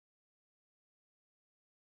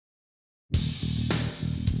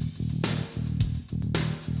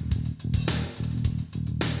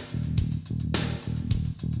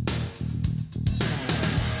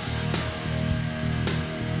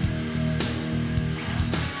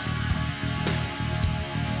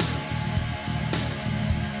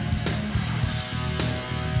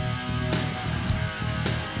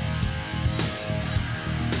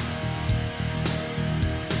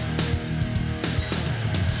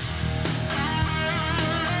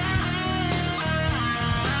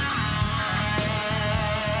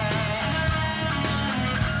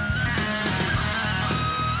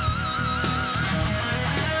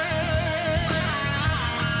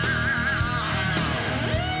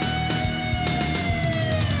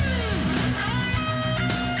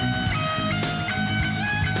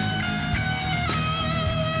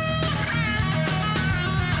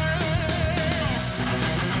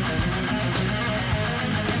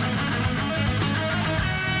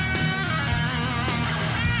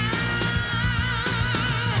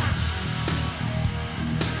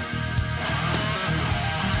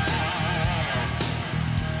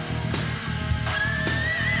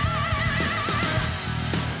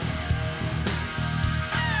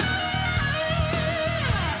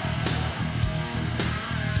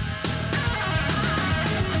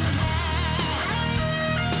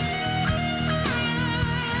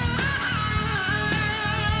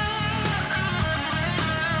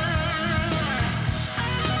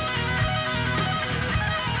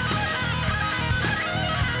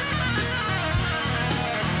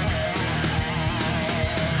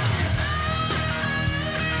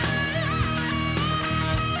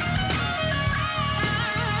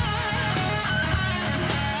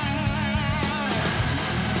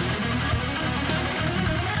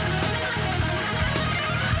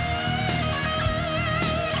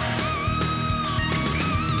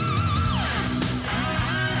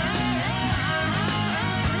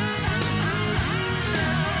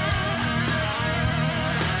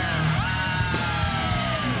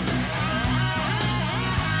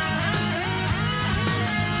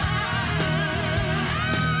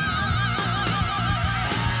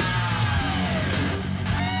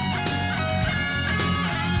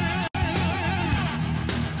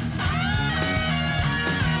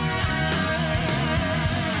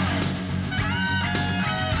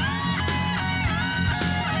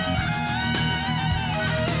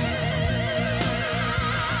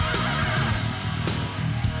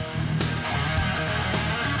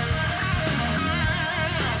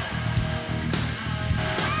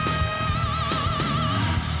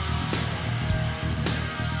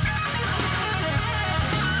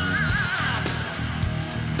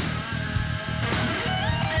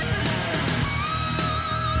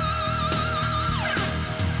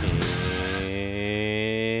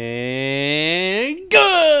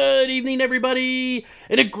evening, everybody,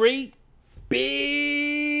 and a great, big,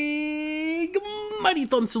 mighty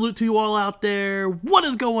thumb salute to you all out there. What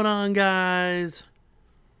is going on, guys?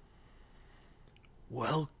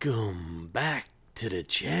 Welcome back to the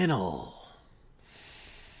channel.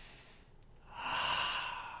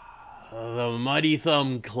 The Mighty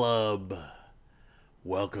Thumb Club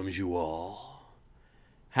welcomes you all.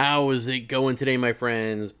 How is it going today, my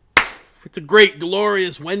friends? It's a great,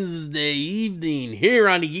 glorious Wednesday evening here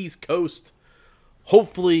on the East Coast.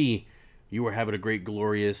 Hopefully, you are having a great,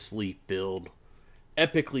 glorious, sleep-filled,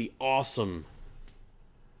 epically awesome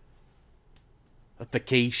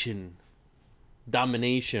vacation,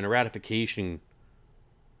 domination, ratification,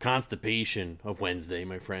 constipation of Wednesday,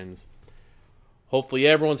 my friends. Hopefully,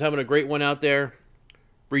 everyone's having a great one out there.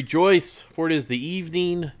 Rejoice, for it is the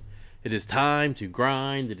evening. It is time to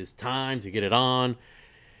grind. It is time to get it on.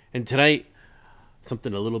 And tonight,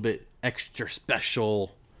 something a little bit extra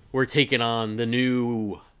special. We're taking on the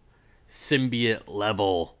new symbiote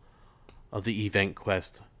level of the event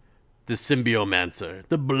quest. The Symbiomancer.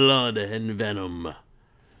 The Blood and Venom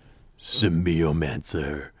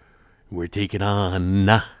Symbiomancer. We're taking on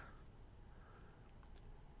the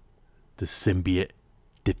Symbiote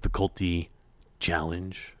Difficulty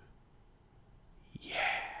Challenge. Yeah.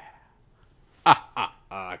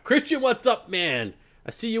 Christian, what's up, man? I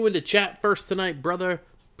see you in the chat first tonight, brother.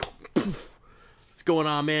 What's going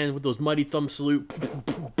on, man, with those mighty thumb salute?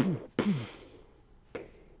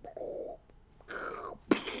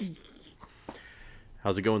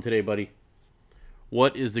 How's it going today, buddy?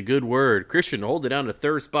 What is the good word? Christian, hold it down to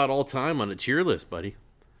third spot all time on the cheer list, buddy.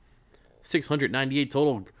 698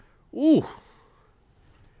 total. Ooh.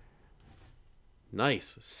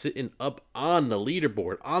 Nice. Sitting up on the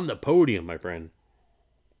leaderboard, on the podium, my friend.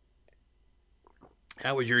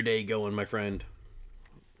 How was your day going, my friend?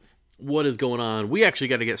 What is going on? We actually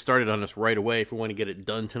got to get started on this right away if we want to get it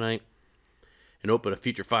done tonight. And open a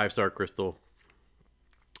future 5-star crystal.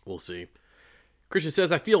 We'll see. Christian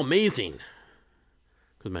says, I feel amazing.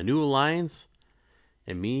 Because my new alliance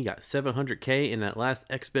and me got 700k in that last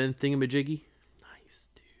X-Men thingamajiggy. Nice,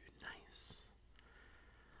 dude. Nice.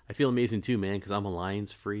 I feel amazing too, man, because I'm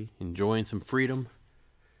alliance free. Enjoying some freedom.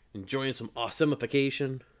 Enjoying some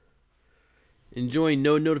awesomeification. Enjoying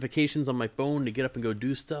no notifications on my phone to get up and go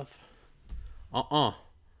do stuff.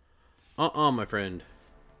 My friend.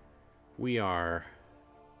 We are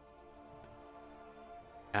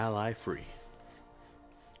ally free.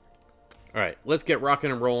 Alright, let's get rocking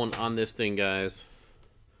and rolling on this thing, guys.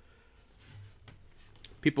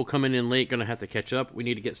 People coming in late gonna have to catch up. We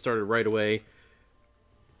need to get started right away.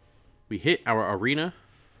 We hit our arena.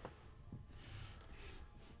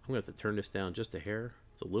 I'm gonna have to turn this down just a hair.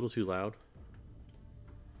 It's a little too loud.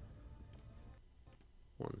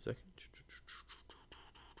 1 second.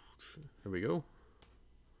 There we go.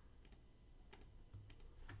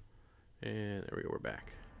 And there we go, we're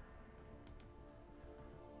back.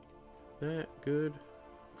 That good?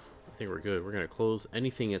 I think we're good. We're going to close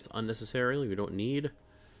anything that's unnecessarily we don't need.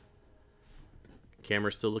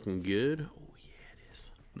 Camera's still looking good. Oh yeah, it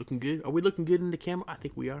is. Looking good. Are we looking good in the camera? I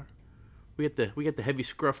think we are. We got the heavy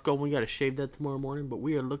scruff going. We got to shave that tomorrow morning, but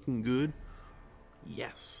we are looking good.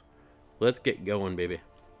 Yes. Let's get going, baby.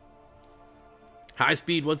 High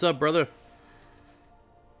Speed, what's up, brother?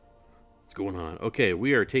 What's going on? Okay,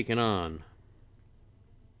 we are taking on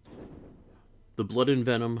the Blood and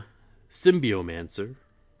Venom Symbiomancer.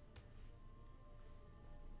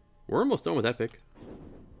 We're almost done with Epic.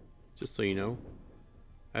 Just so you know.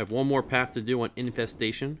 I have one more path to do on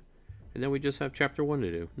Infestation. And then we just have Chapter 1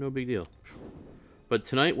 to do. No big deal. But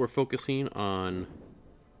tonight we're focusing on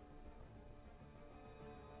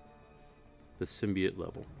the symbiote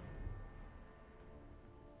level.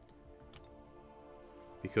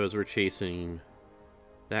 Because we're chasing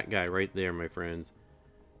that guy right there, my friends.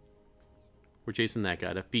 We're chasing that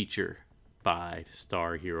guy to feature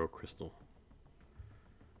 5-star hero crystal.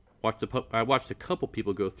 I watched a couple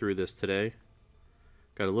people go through this today.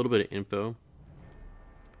 Got a little bit of info.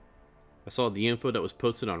 I saw the info that was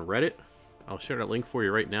posted on Reddit. I'll share that link for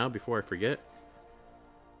you right now before I forget.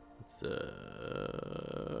 It's there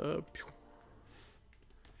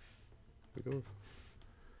we go.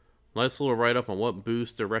 Nice little write-up on what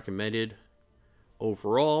boosts are recommended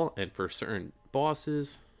overall and for certain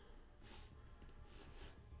bosses.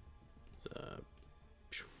 Let's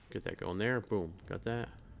get that going there. Boom. Got that.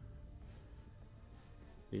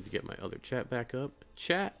 Need to get my other chat back up.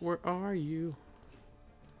 Chat, where are you?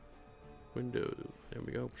 Window. There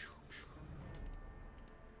we go.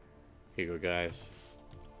 Here you go, guys.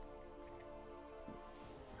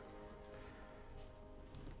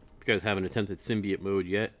 If you guys haven't attempted symbiote mode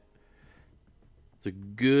yet, It's a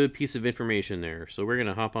good piece of information there. So we're going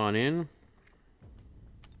to hop on in.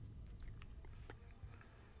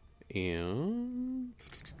 And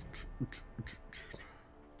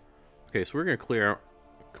okay, so we're going to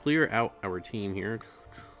clear out our team here.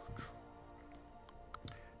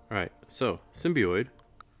 All right, so Symbiote,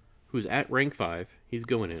 who's at rank 5, he's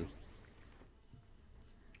going in.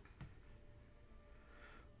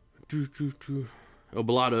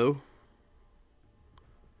 Oblado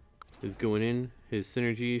is going in. His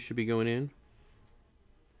synergy should be going in,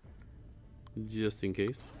 just in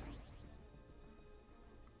case.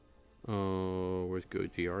 Oh, where's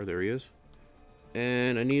GR? There he is.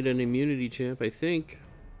 And I need an immunity champ, I think.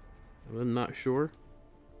 I'm not sure.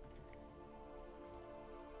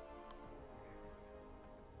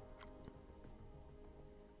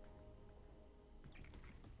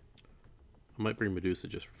 I might bring Medusa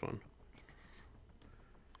just for fun.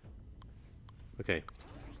 Okay.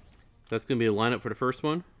 That's going to be a lineup for the first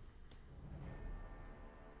one.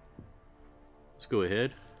 Let's go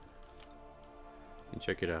ahead and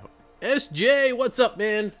check it out. SJ, what's up,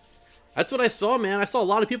 man? That's what I saw, man. I saw a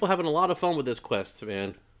lot of people having a lot of fun with this quest,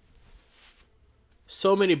 man.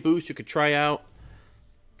 So many boosts you could try out.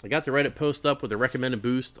 I got the Reddit post up with a recommended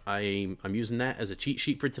boost. I'm using that as a cheat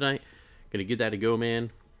sheet for tonight. Gonna give that a go,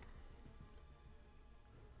 man.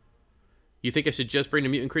 You think I should just bring the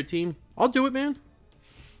mutant crit team? I'll do it, man.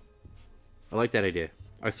 I like that idea.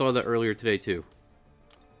 I saw that earlier today, too.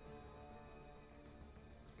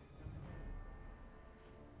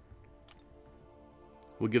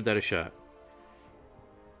 We'll give that a shot.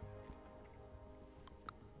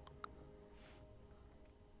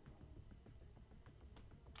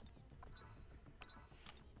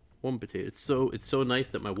 One potato. It's so nice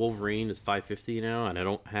that my Wolverine is 550 now, and I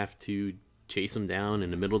don't have to chase him down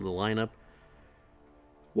in the middle of the lineup.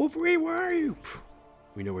 Wolverine, where are you?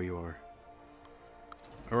 We know where you are.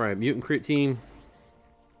 All right, mutant crit team.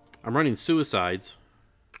 I'm running suicides.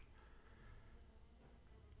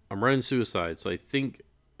 So I think,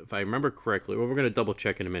 if I remember correctly, well, we're going to double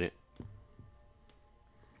check in a minute.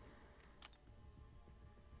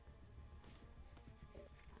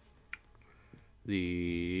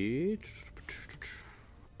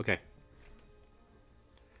 Okay.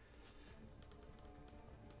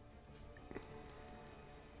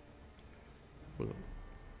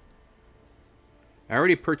 I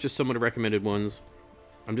already purchased some of the recommended ones.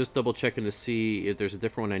 I'm just double checking to see if there's a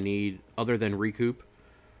different one I need other than Recoup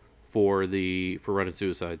for running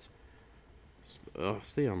suicides.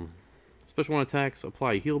 Stay on. Special one attacks.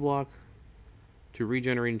 Apply heal block to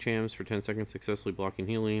regenerating champs for 10 seconds, successfully blocking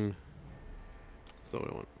healing. That's what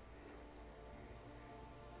I want.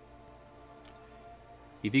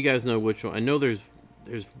 If you guys know which one, I know there's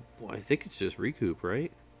well, I think it's just Recoup,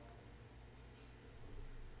 right?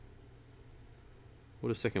 What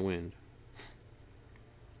is second wind?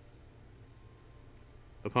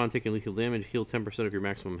 Upon taking lethal damage, heal 10% of your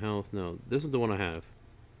maximum health. No, this is the one I have.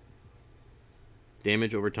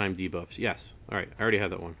 Damage over time debuffs. Yes. Alright, I already have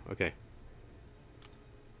that one. Okay.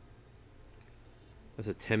 That's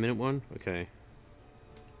a 10-minute one? Okay.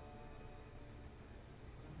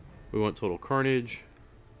 We want total carnage.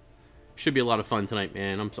 Should be a lot of fun tonight,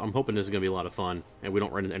 man. I'm hoping this is going to be a lot of fun, and we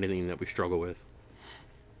don't run into anything that we struggle with.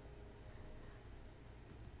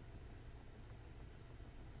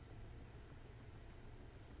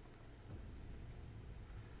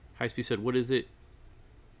 High Speed said, what is it?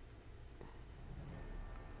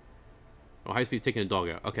 Oh, High Speed's taking a dog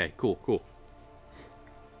out. Okay, cool.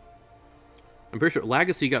 I'm pretty sure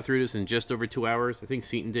Legacy got through this in just over 2 hours. I think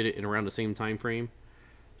Seaton did it in around the same time frame.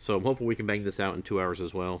 So I'm hoping we can bang this out in 2 hours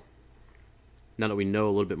as well. Now that we know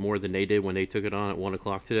a little bit more than they did when they took it on at 1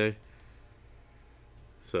 o'clock today.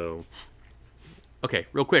 So, okay,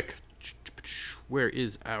 real quick. Where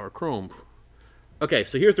is our Chrome? Okay,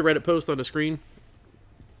 so here's the Reddit post on the screen.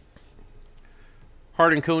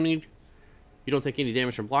 Hard and Coney, you don't take any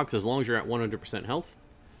damage from blocks as long as you're at 100% health.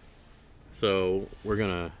 So we're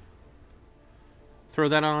gonna throw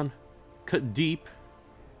that on, cut deep,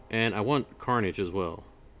 and I want carnage as well.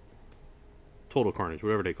 Total carnage,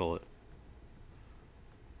 whatever they call it.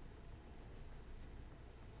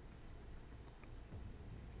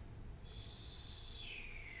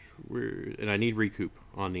 And I need Recoup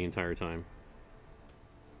on the entire time.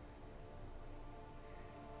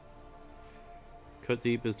 Cut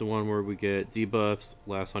deep is the one where we get debuffs,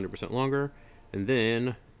 last 100% longer, and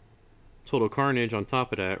then total carnage on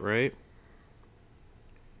top of that, right?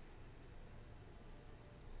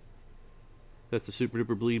 That's the super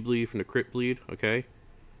duper bleed from the crit bleed, okay?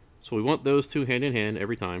 So we want those two hand in hand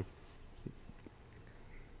every time.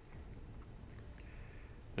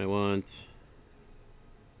 I want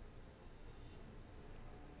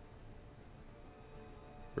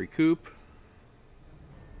Recoup.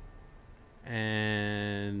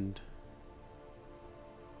 And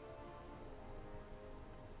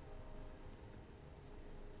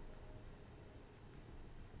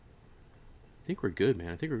I think we're good, man.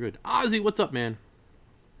 I think we're good. Ozzy, what's up, man?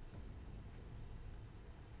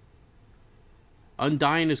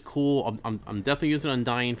 Undying is cool. I'm definitely using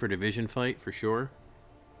Undying for division fight for sure.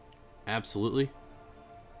 Absolutely.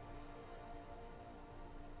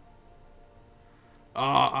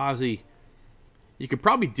 Ozzy. You could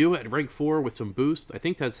probably do it at rank 4 with some boost. I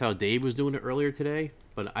think that's how Dave was doing it earlier today,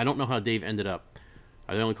 but I don't know how Dave ended up.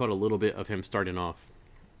 I only caught a little bit of him starting off,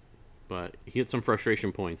 but he hit some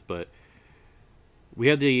frustration points. But we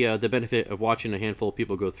had the benefit of watching a handful of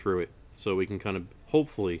people go through it, so we can kind of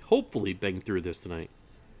hopefully bang through this tonight.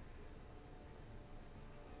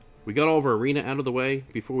 We got all of our arena out of the way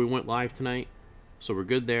before we went live tonight, so we're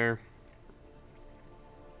good there.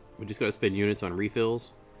 We just got to spend units on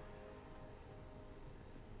refills.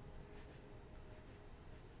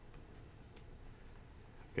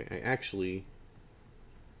 Okay, I actually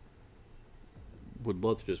would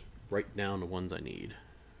love to just write down the ones I need.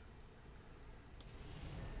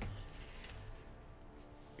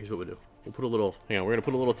 Here's what we'll do. We'll put a little, hang on, we're going to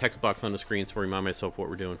put a little text box on the screen so I remind myself what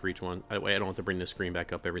we're doing for each one. That way I don't have to bring the screen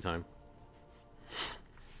back up every time.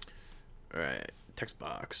 Alright, text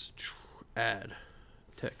box. Add.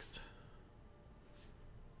 Text.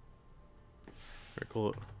 Alright,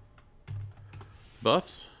 call it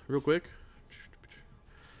buffs, real quick.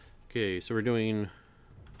 Okay, so we're doing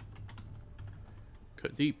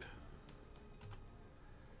cut deep.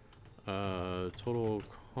 Total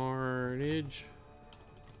carnage.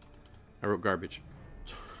 I wrote garbage.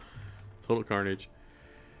 Total carnage.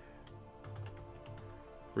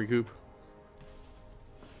 Recoup.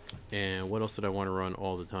 And what else did I want to run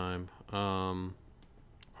all the time?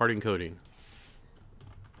 Hardened coating.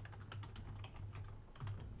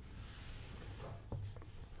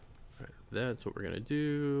 Alright, that's what we're gonna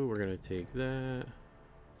do. We're gonna take that.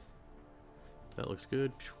 That looks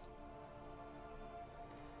good.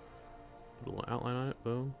 Put a little outline on it.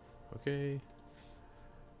 Boom. Okay.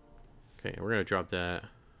 Okay, we're gonna drop that.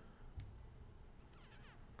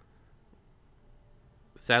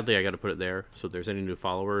 Sadly, I got to put it there. So if there's any new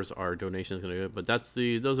followers, our donation is gonna go. But those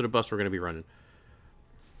are the buffs we're gonna be running.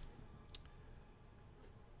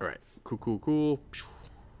 All right, cool.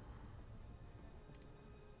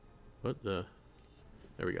 What the?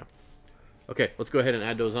 There we go. Okay, let's go ahead and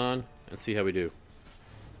add those on and see how we do.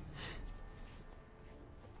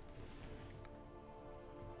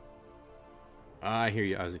 I hear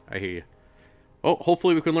you, Ozzy. I hear you. Oh,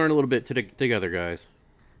 hopefully we can learn a little bit together, guys.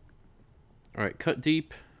 All right, cut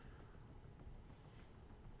deep.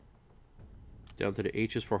 Down to the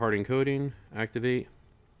H's for hardened coating. Activate.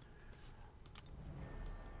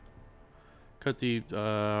 Cut deep,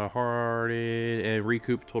 hardened, and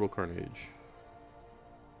recoup total carnage.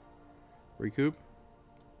 Recoup.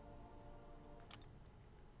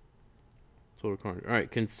 Total carnage. All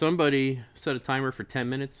right, can somebody set a timer for 10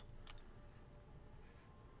 minutes?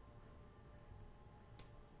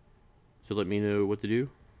 So let me know what to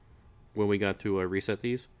do when we got to reset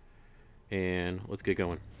these. And let's get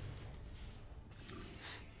going.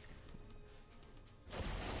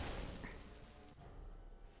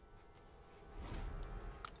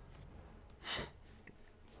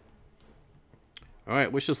 All right,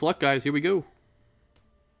 wish us luck, guys. Here we go.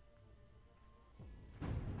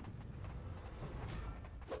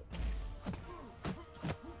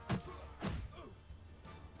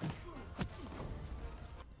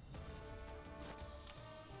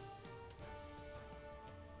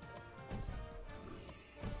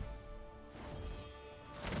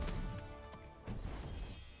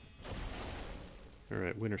 All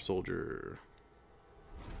right, Winter Soldier.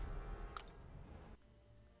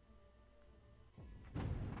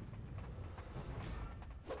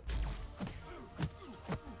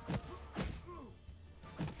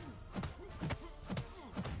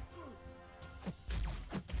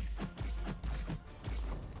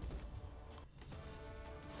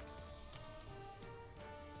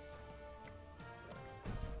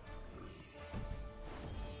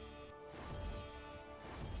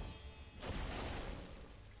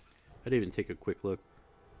 I didn't even take a quick look.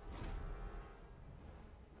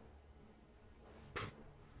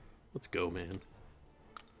 Let's go, man.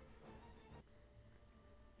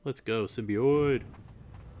 Let's go, Symbiote.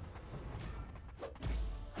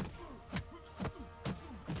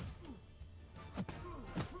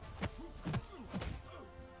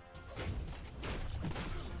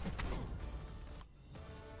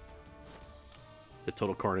 The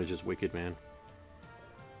total carnage is wicked, man.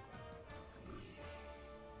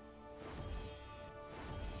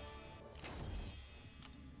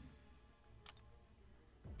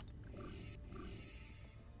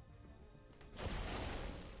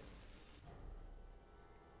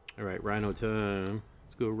 Alright, Rhino time.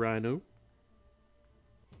 Let's go, Rhino.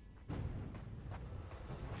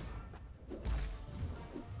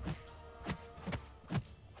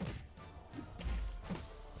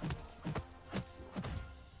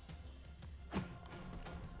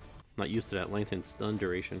 Not used to that lengthened stun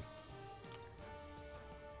duration.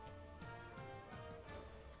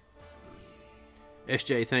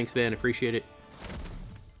 SJ, thanks, man. Appreciate it.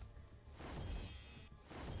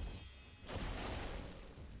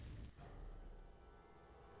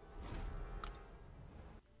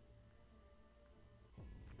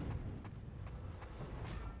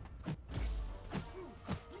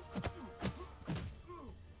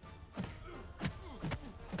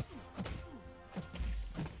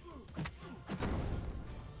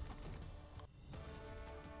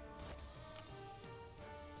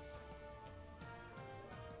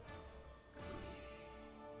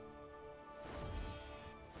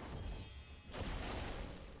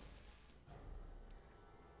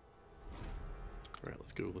 Alright,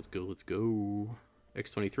 let's go, let's go, let's go.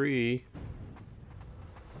 X23.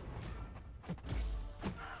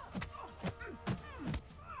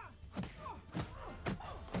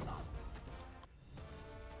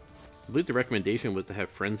 I believe the recommendation was to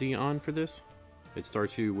have Frenzy on for this. It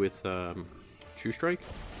starts you with True Strike.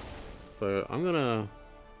 But I'm gonna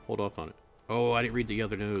hold off on it. Oh, I didn't read the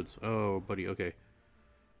other nodes. Oh, buddy, okay.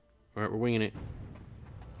 Alright, we're winging it.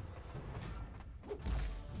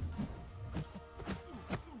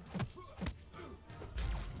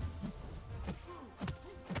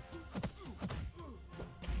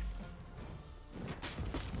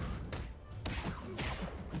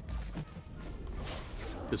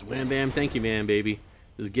 Just wham bam, thank you, man, baby.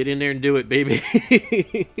 Just get in there and do it, baby.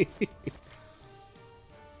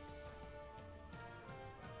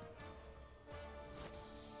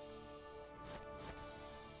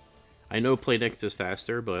 I know play next is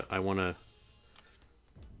faster, but I wanna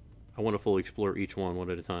fully explore each one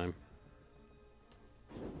at a time.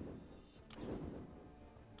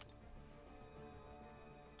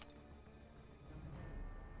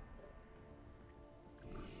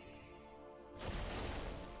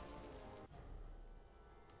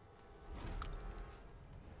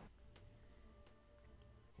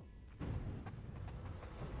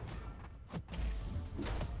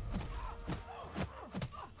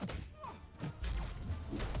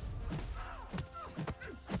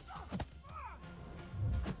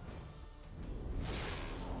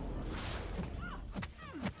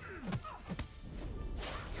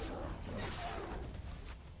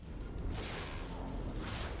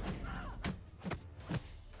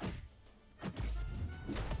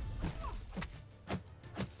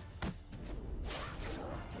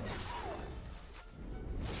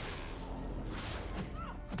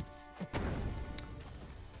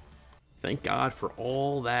 Thank God for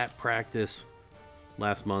all that practice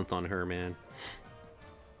last month on her, man.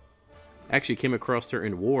 Actually came across her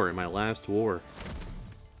in war, in my last war.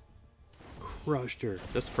 Crushed her.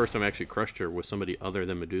 That's the first time I actually crushed her with somebody other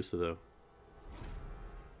than Medusa, though.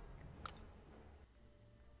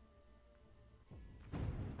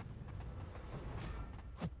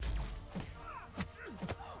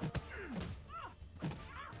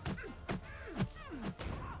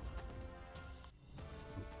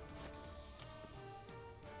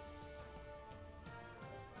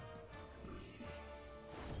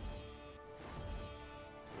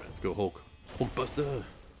 Let's go, Hulk. Hulkbuster!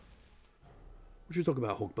 What you talk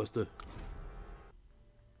about, Hulkbuster?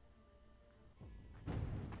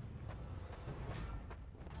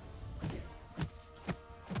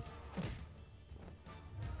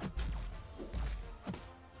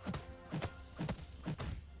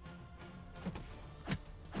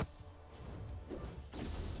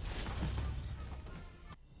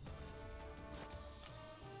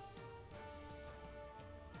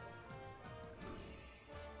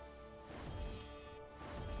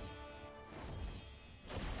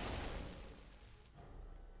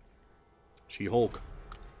 She-Hulk.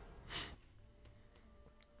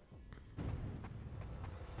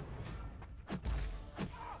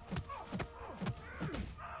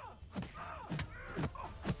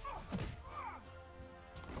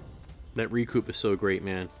 That Recoup is so great,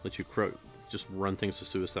 man. Let you just run things to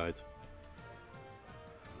suicides.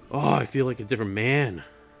 Oh, I feel like a different man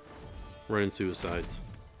running suicides.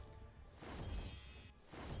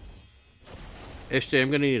 SJ,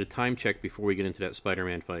 I'm gonna need a time check before we get into that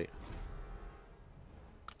Spider-Man fight.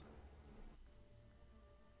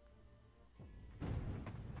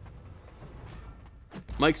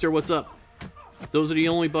 Mikester, what's up? Those are the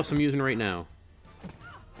only buffs I'm using right now.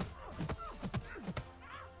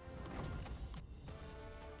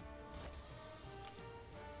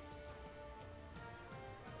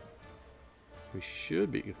 We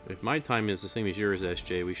should be. If my time is the same as yours,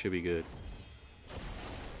 SJ, we should be good.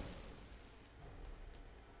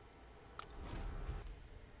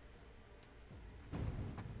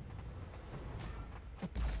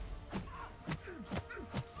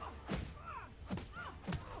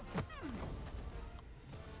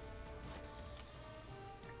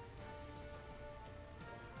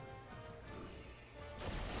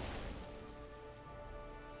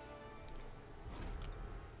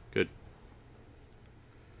 Good.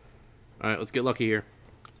 Alright, let's get lucky here.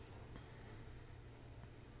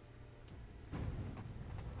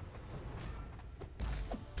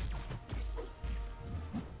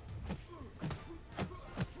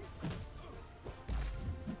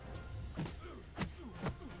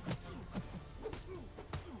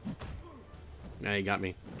 Now you got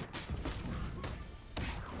me.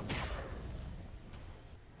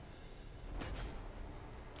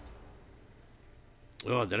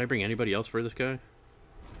 Oh, did I bring anybody else for this guy?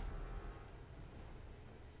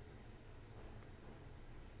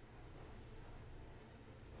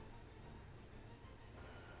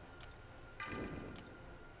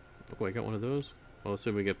 Oh, I got one of those? Well, let's see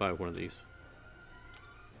if we get by one of these.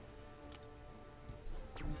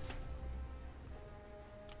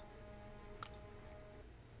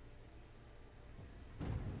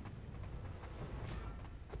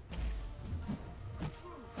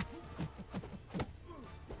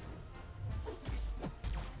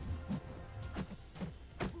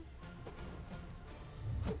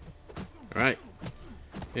 Alright.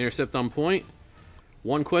 Intercept on point.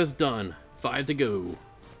 1 quest done. 5 to go.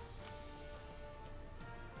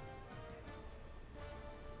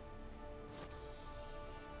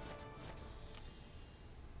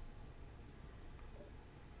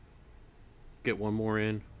 Get one more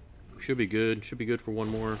in. Should be good. Should be good for one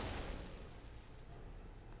more.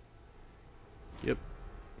 Yep.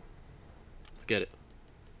 Let's get it.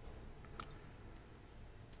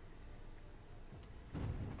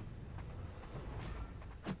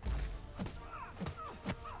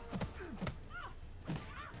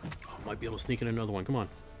 Might be able to sneak in another one. Come on.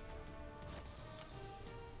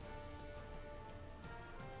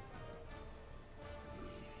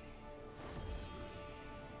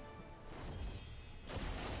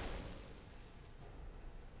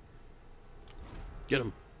 Get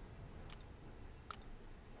him.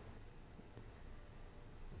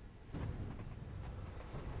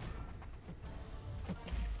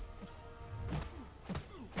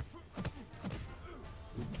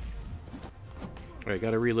 Alright,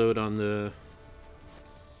 gotta reload on the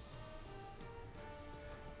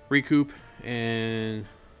Recoup and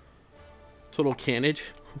total carnage.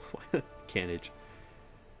 Carnage.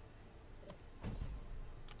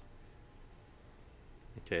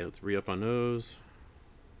 Okay, let's re-up on those.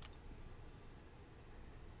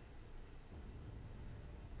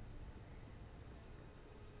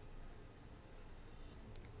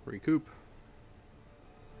 Recoup.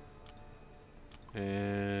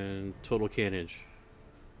 And total carnage.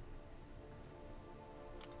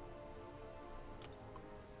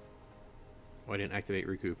 Oh, I didn't activate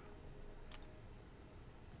Recoup.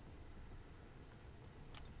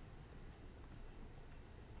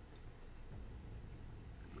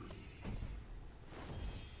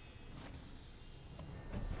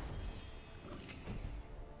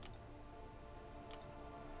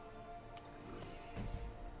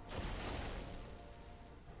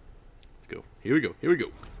 Let's go. Here we go. Here we go.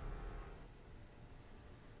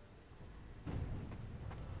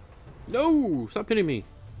 No! Stop hitting me.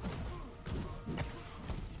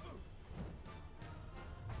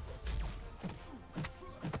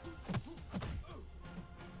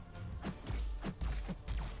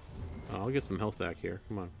 I'll get some health back here.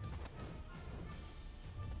 Come on.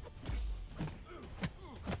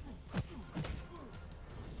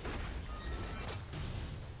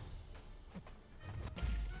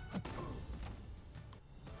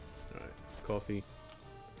 Alright, coffee.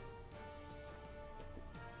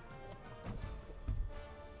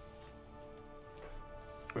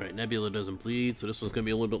 Alright, Nebula doesn't bleed, so this one's going to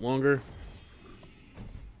be a little bit longer.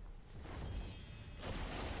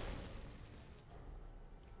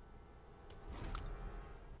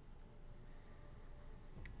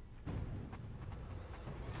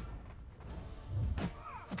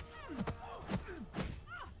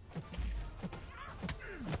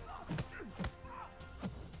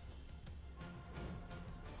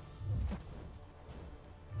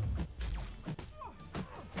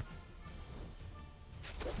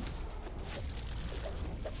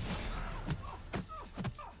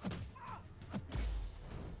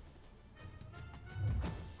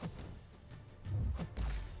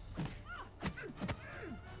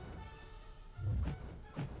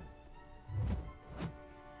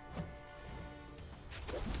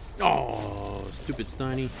 Stupid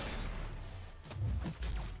Steiny.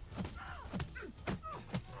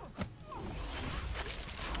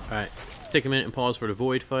 Alright, let's take a minute and pause for the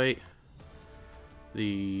Void fight.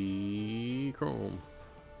 The Chrome.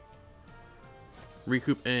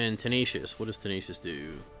 Recoup and Tenacious. What does Tenacious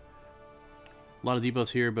do? A lot of debuffs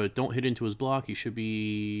here, but don't hit into his block. He should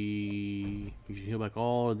be... You should heal back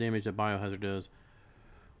all the damage that Biohazard does.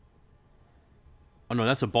 Oh no,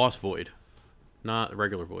 that's a boss Void. Not a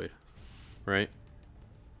regular Void. Right?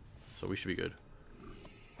 So we should be good.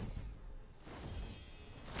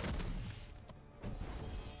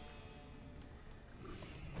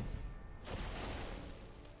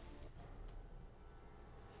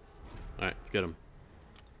 Alright, let's get him.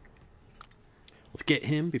 Let's get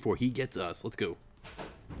him before he gets us. Let's go.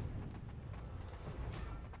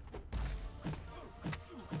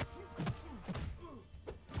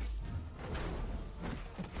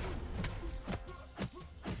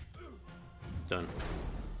 Done.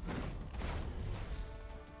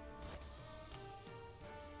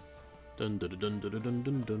 Dun dun dun dun dun dun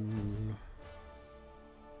dun dun.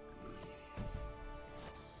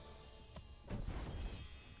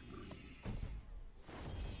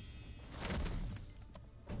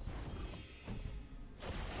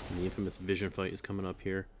 The infamous Vision fight is coming up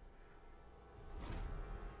here.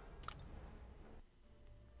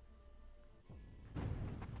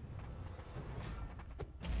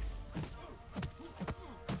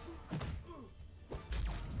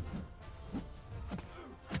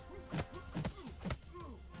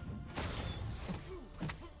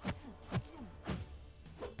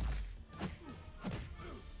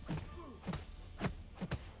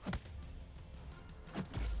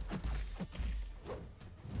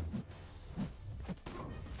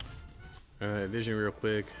 Alright, Vision real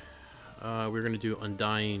quick. We're going to do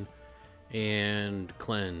Undying and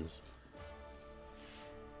Cleanse.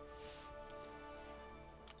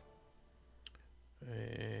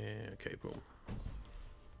 Okay, boom.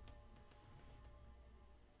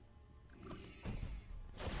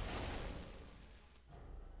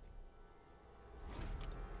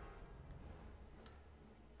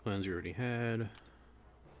 Cleanse you already had.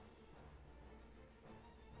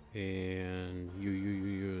 And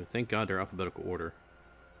you. Thank God they're alphabetical order.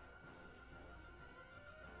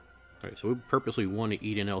 Alright, so we purposely want to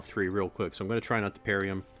eat an L3 real quick. So I'm going to try not to parry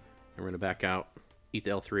him. And we're going to back out. Eat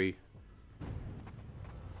the L3. Here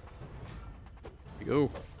we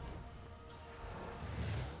go.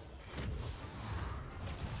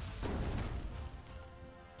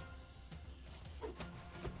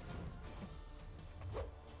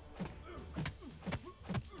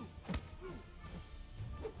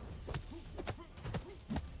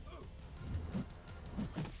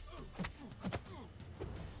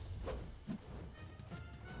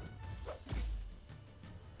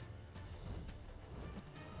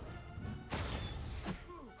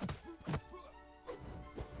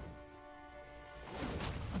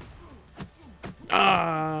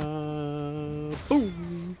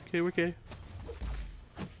 Boom. Okay, we're okay.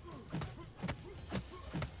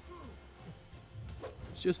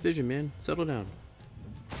 It's just Vision, man. Settle down.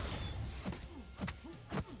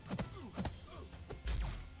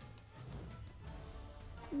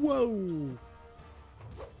 Whoa.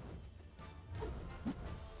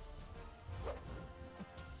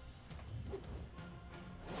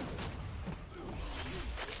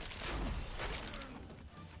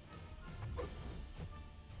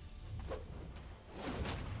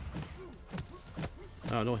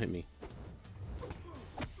 Oh, don't hit me.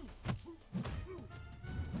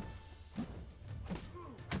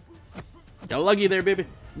 Got lucky there, baby.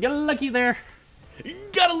 Got lucky there.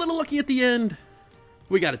 Got a little lucky at the end.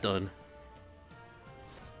 We got it done.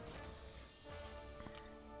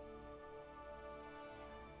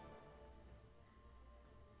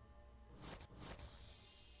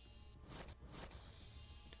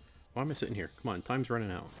 Why am I sitting here? Come on, time's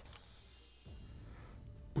running out.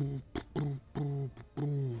 Boom, boom, boom,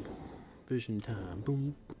 boom. Vision time.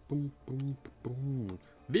 Boom, boom, boom, boom.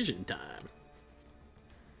 Vision time.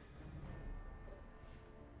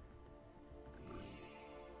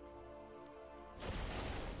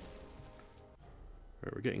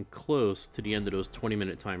 Alright, we're getting close to the end of those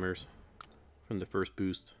 20-minute timers from the first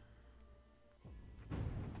boost.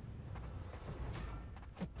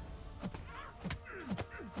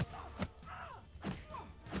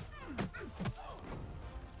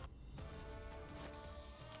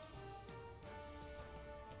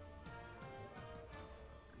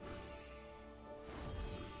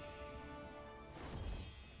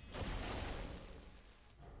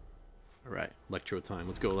 Alright, Electro time.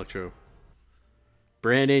 Let's go, Electro.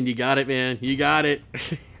 Brandon, you got it, man. You got it.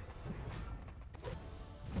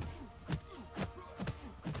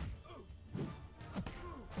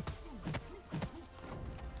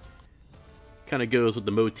 Kind of goes with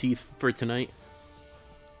the motif for tonight.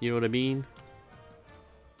 You know what I mean?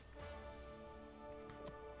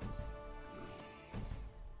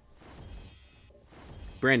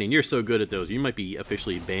 Brandon, you're so good at those. You might be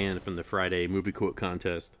officially banned from the Friday movie quote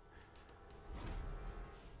contest.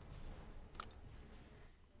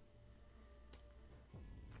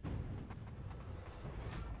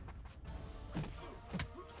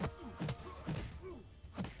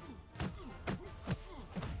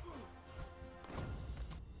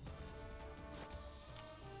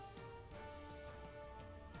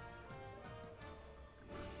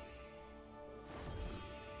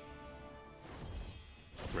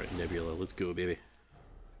 Right, Nebula, let's go, baby.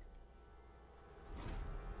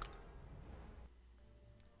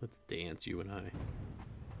 Let's dance, you and I.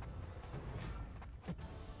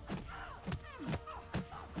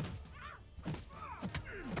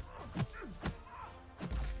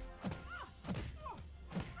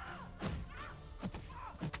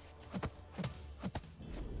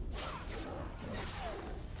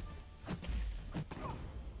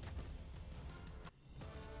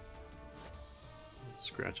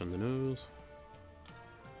 Scratch on the nose.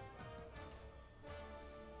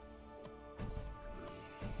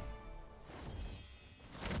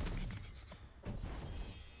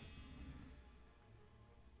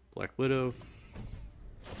 Black Widow.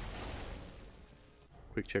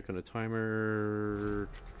 Quick check on the timer.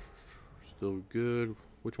 Still good.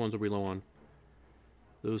 Which ones are we low on?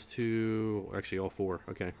 Those two. Actually, all four.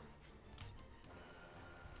 Okay.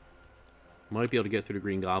 Might be able to get through the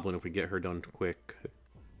Green Goblin if we get her done quick.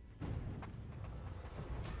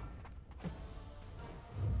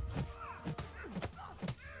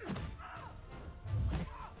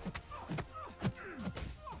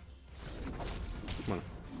 Come on.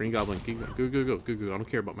 Green Goblin. Go, go, go, go, go. I don't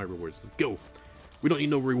care about my rewards. Let's go. We don't need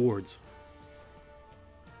no rewards.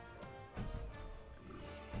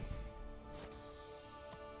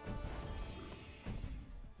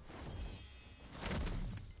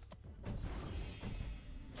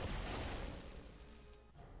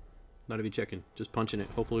 Not even checking, just punching it.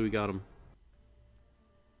 Hopefully we got him.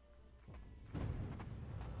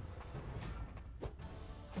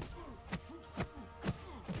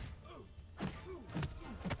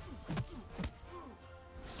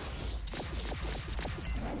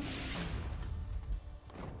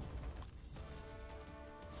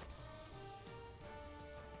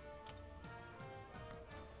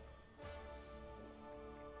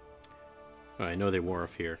 Oh, I know they wore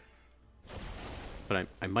off here. But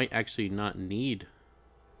I might actually not need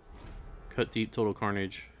Cut Deep Total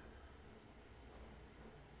Carnage.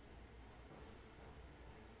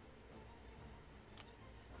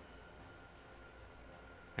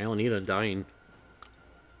 I only need Undying.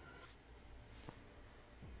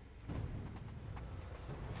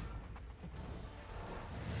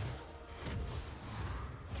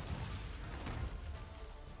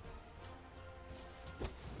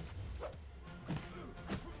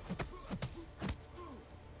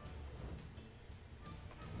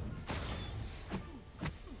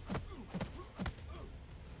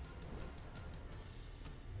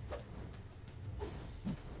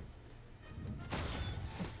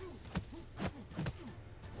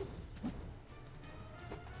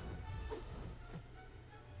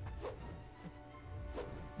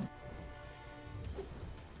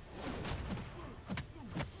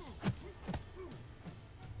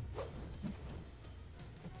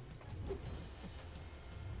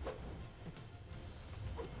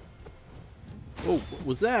 Oh, what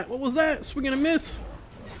was that? What was that? Swing and a miss.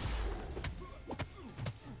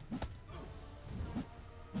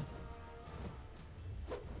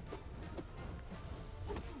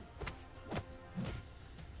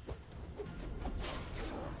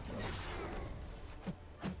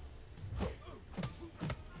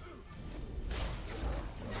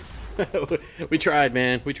 We tried,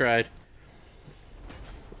 man. We tried.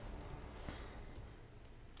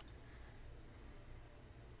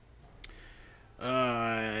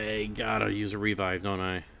 I gotta use a revive, don't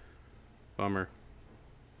I? Bummer.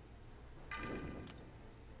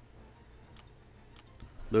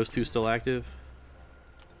 Those two still active?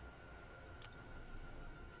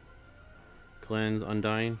 Cleanse,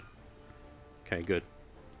 Undying. Okay, good.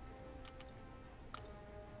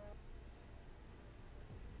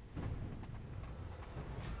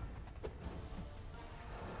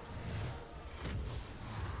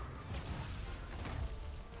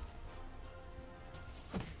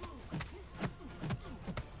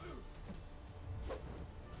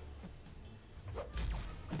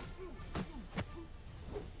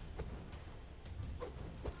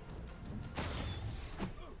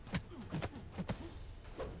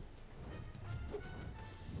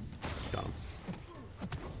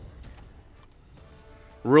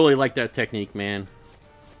 Really like that technique, man.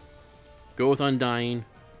 Go with Undying.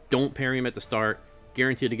 Don't parry him at the start.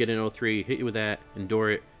 Guaranteed to get an 0-3. Hit you with that.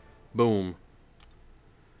 Endure it. Boom.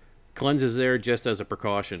 Cleanse is there just as a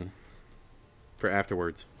precaution for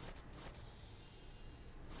afterwards.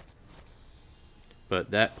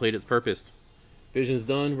 But that played its purpose. Vision's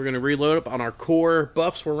done. We're going to reload up on our core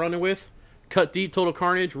buffs we're running with. Cut deep, total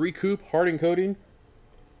carnage, recoup, hardened coating.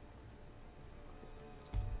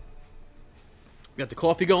 Got the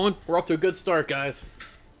coffee going. We're off to a good start, guys.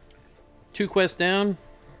 2 quests down.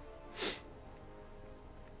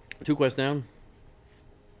 2 quests down.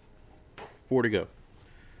 4 to go.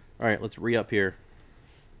 Alright, let's re-up here.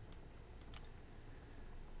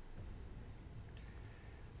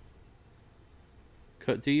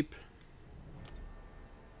 Cut deep.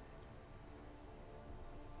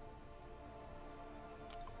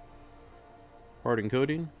 Hardened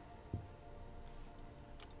coating.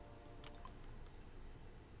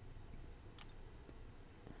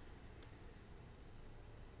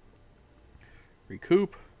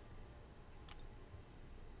 Recoup.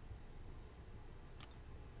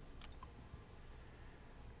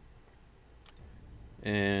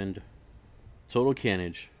 And total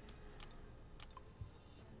carnage.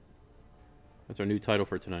 That's our new title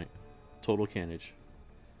for tonight. Total carnage.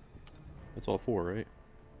 That's all 4, right?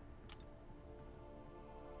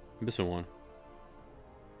 I'm missing one.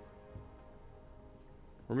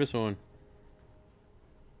 We're missing one.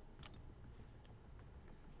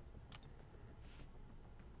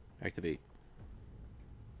 Activate.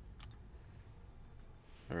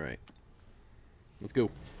 Alright. Let's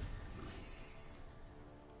go.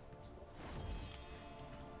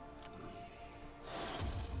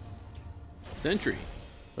 Sentry.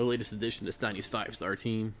 The latest addition to Steiny's 5-star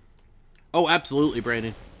team. Oh, absolutely,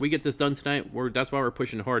 Brandon. We get this done tonight. That's why we're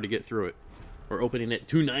pushing hard to get through it. We're opening it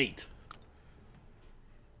tonight.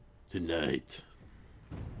 Tonight.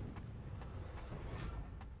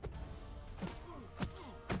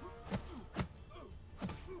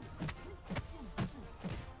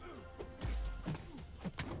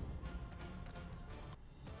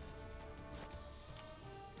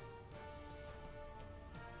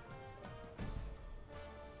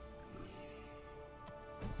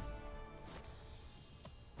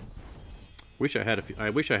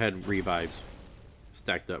 I wish I had revives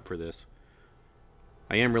stacked up for this.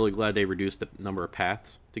 I am really glad they reduced the number of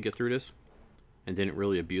paths to get through this and didn't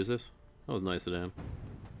really abuse this. That was nice of them.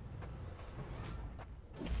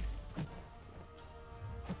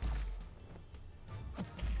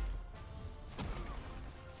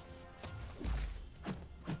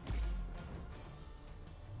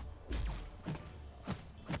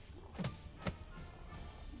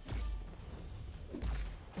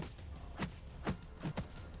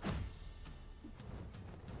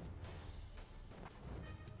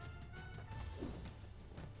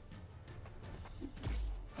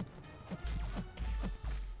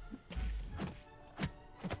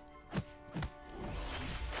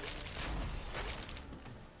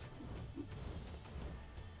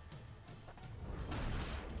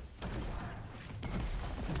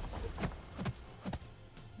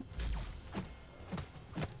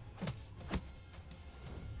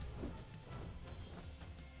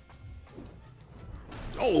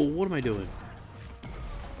 Oh, what am I doing?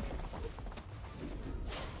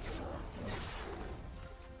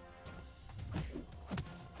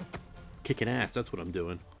 Kicking ass, that's what I'm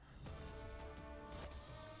doing.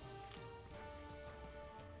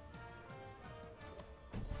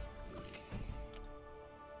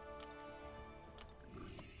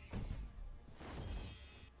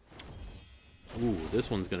 Ooh, this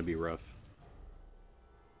one's gonna be rough.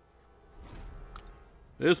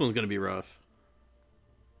 This one's gonna be rough.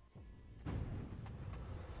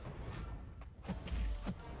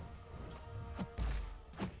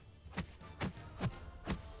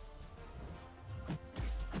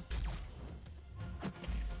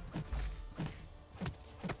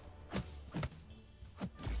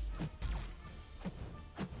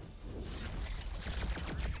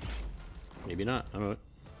 Maybe not. I don't know.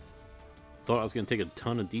 Thought I was going to take a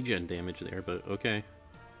ton of degen damage there, but okay.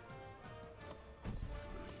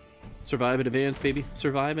 Survive in advance, baby.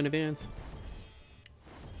 Survive in advance.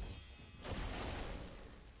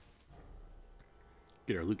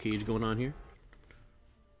 Get our Luke Cage going on here.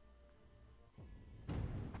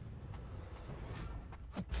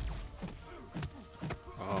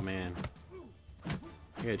 Oh, man.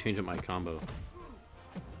 I gotta change up my combo.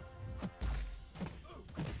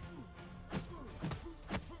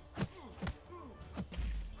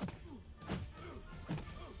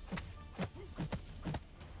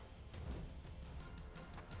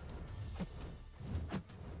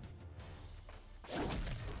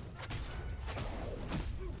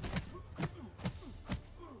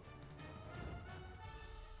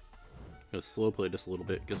 Gonna slow play just a little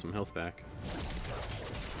bit, get some health back.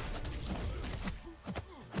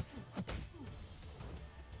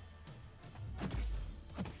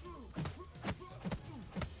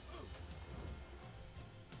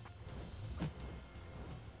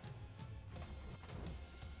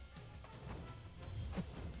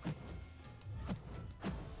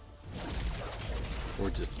 Or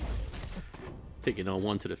just taking on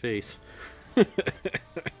one to the face. Wow,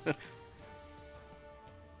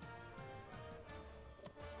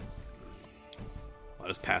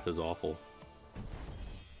 this path is awful.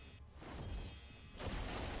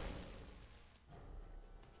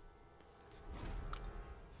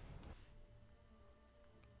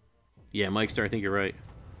 Yeah, Mike I think you're right.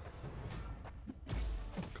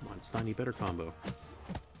 Come on, Steiny, better combo.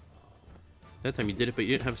 That time you did it, but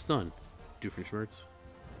you didn't have stun. Doofenshmirtz.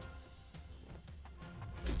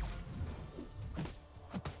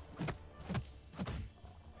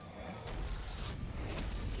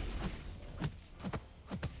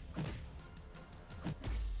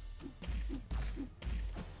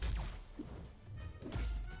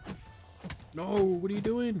 No, what are you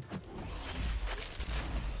doing?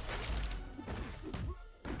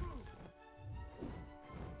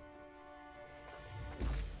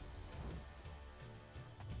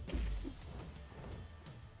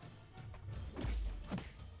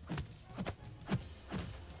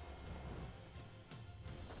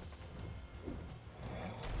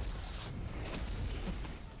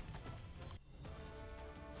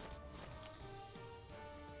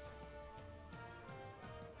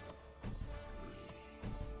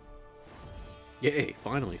 Yay,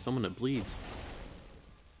 finally, someone that bleeds.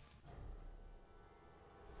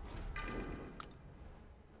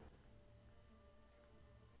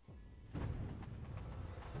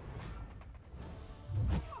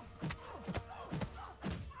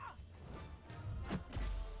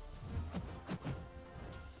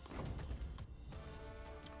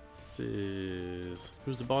 This is...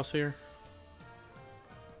 Who's the boss here?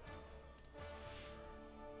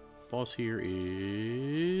 Boss here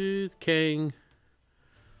is Kang.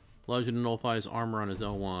 Allows you to nullify his armor on his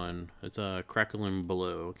L1. It's a crackling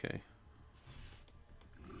below. Okay.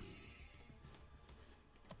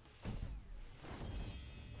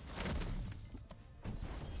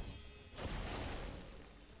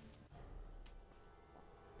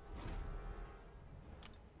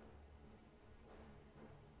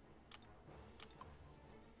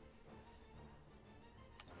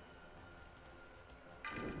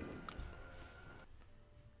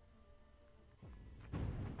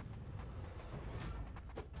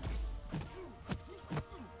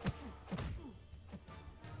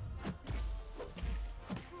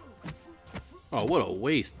 Oh, what a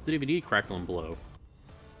waste. Didn't even need Crackle and Blow.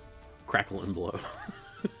 Crackle and Blow.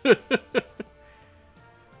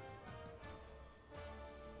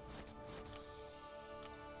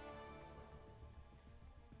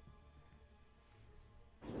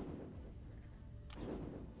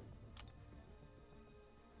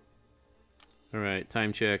 Alright,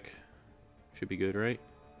 time check. Should be good, right?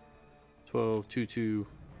 12, 2-2.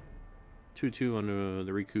 2-2 on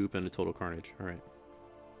the Recoup and the total carnage. Alright.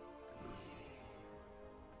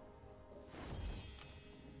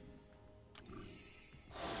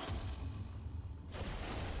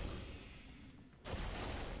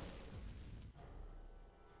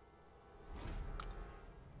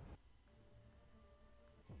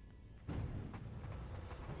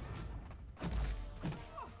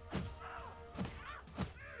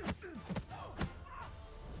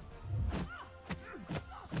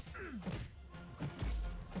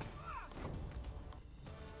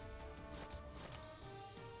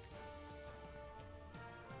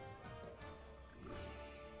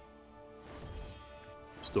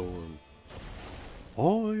 Storm. I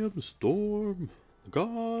am Storm, the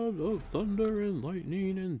god of thunder and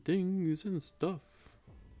lightning and things and stuff.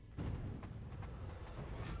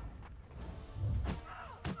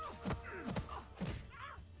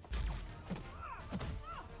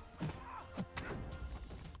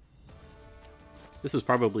 This is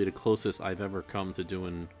probably the closest I've ever come to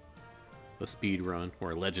doing a speed run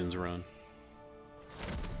or a Legends run.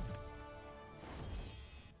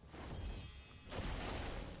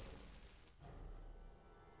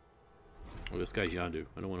 Oh, this guy's Yondu.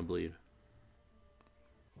 I don't want to bleed.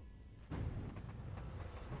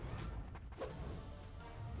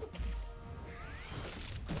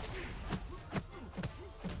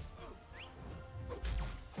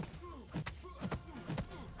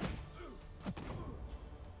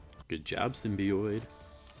 Good job, Symbiote.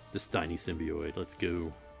 This tiny Symbiote. Let's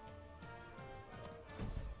go.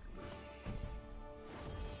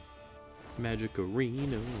 Magic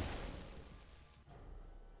Arena.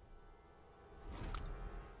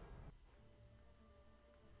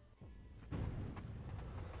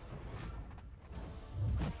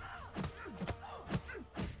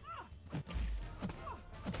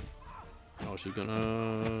 she's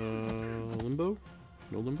gonna limbo?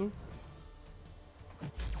 No limbo?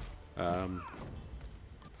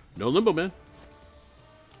 No limbo, man.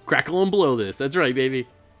 Crackle and blow this. That's right, baby.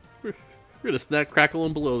 We're gonna snap, crackle,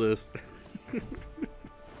 and blow this.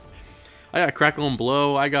 I got crackle and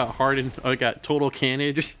blow. I got hardened. I got total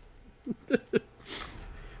carnage.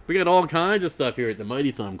 We got all kinds of stuff here at the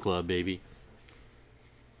Mighty Thumb Club, baby.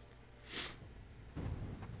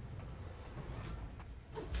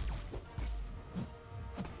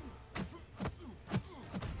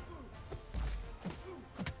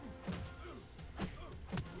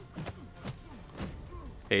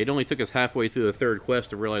 Hey, it only took us halfway through the third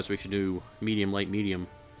quest to realize we should do medium, light, medium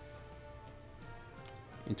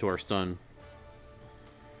into our stun.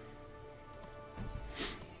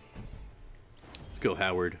 Let's go,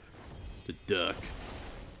 Howard. The duck.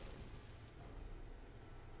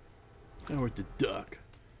 Howard the duck.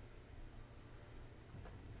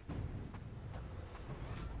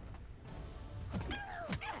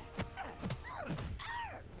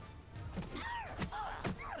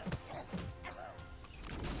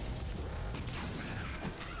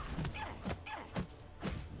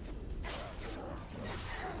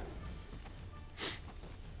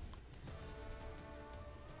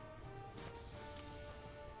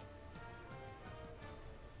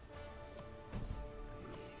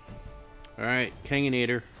 Alright,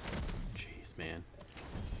 Kanginator. Jeez, man.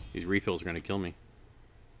 These refills are going to kill me.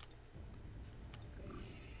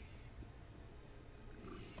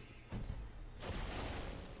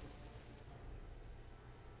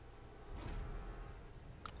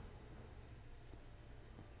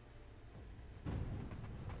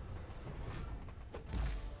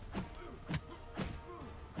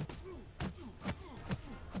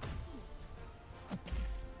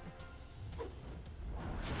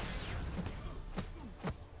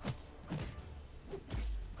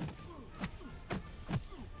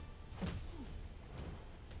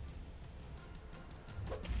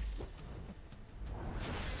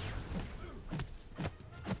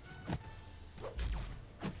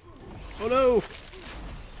 Oh no!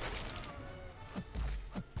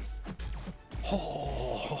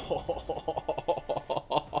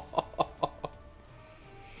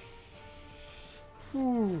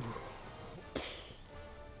 Ooh.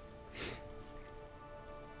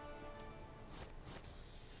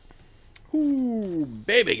 Ooh,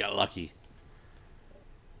 baby, got lucky.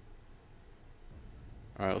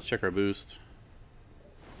 Alright, let's check our boost.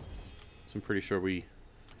 So I'm pretty sure we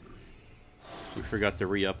forgot to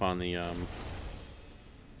re-up on the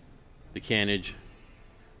carnage.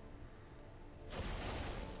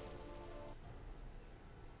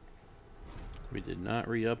 We did not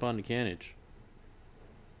re-up on the carnage.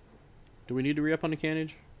 Do we need to re-up on the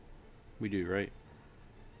carnage? We do, right?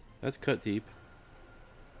 That's cut deep.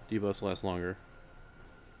 Debuffs last longer.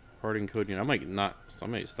 Harden coding. I might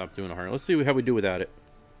stop doing a hard. Let's see how we do without it.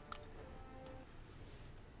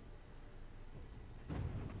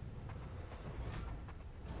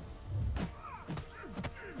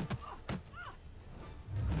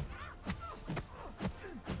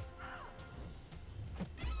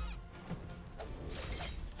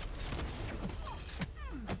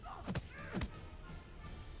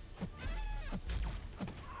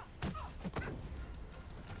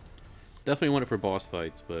 Definitely want it for boss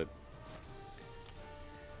fights, but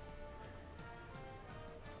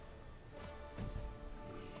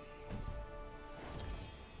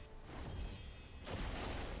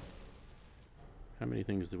how many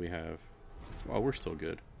things do we have? Oh, we're still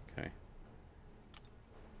good. Okay.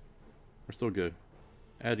 We're still good.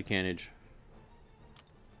 Add the carnage.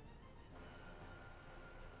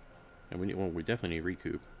 And we need, well, we definitely need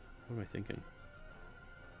recoup. What am I thinking?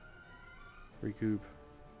 Recoup.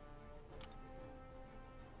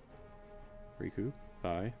 Recoup.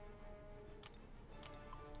 Buy.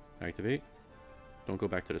 Activate. Don't go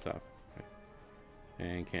back to the top. Okay.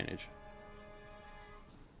 And carnage.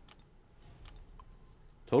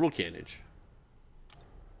 Total carnage.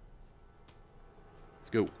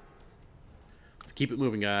 Let's go. Let's keep it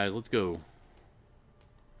moving, guys. Let's go.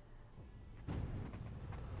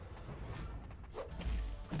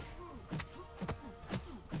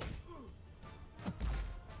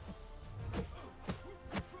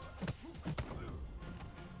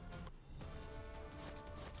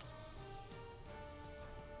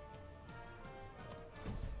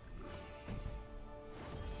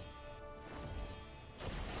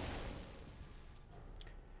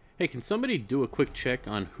 Hey, can somebody do a quick check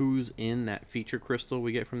on who's in that feature crystal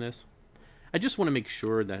we get from this? I just want to make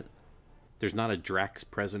sure that there's not a Drax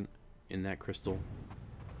present in that crystal.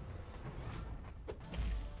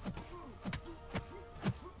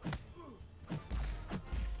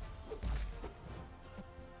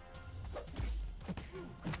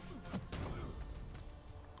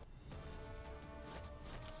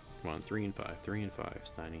 Come on, 3 and 5, 3 and 5,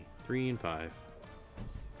 Steiny. 3 and 5.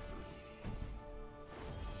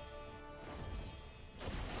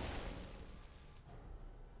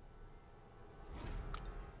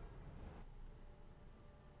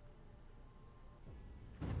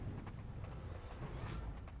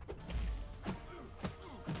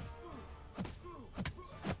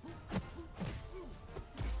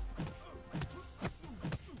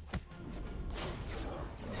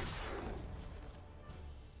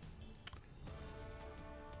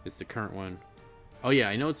 It's the current one. Oh yeah,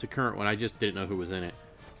 I know it's the current one. I just didn't know who was in it.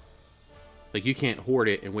 Like, you can't hoard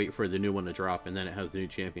it and wait for the new one to drop, and then it has the new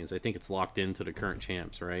champions. I think it's locked into the current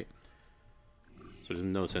champs, right? So there's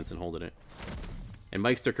no sense in holding it. And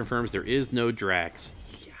Mikester confirms there is no Drax.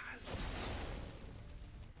 Yes.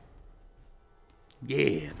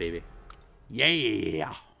 Yeah, baby.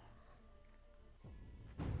 Yeah.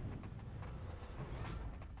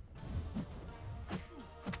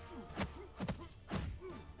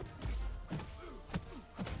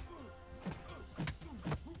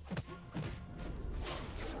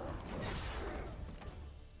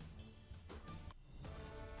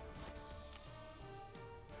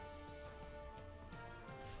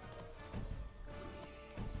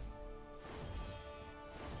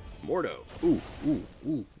 Mordo. Ooh, ooh,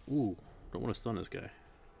 ooh, ooh. Don't want to stun this guy.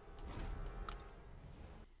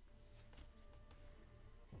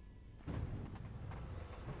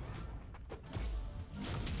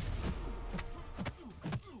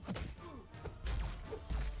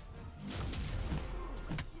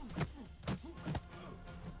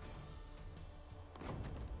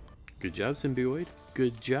 Good job, Symbiote.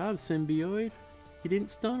 Good job, Symbiote. He didn't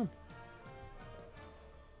stun him.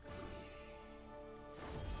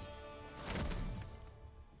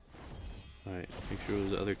 Alright, make sure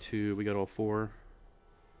those other two, we got all 4.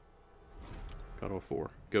 Got all 4.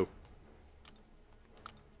 Go.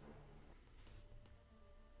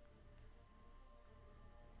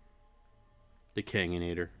 The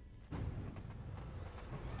Kanginator.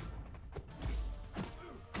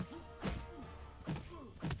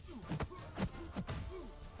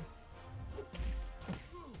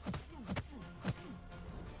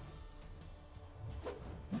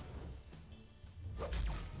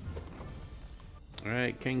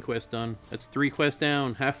 Alright, King quest done. That's 3 quests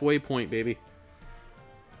down. Halfway point, baby.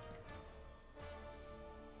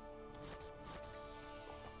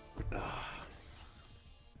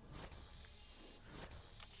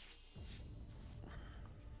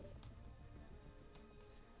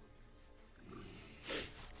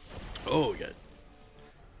 Oh, we got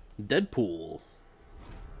Deadpool.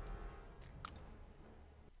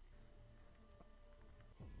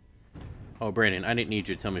 Oh, Brandon, I didn't need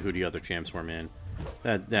you to tell me who the other champs were, man.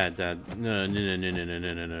 No.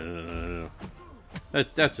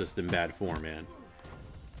 That's just in bad form, man.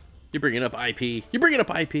 You're bringing up IP. You're bringing up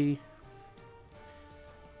IP.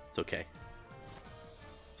 It's okay.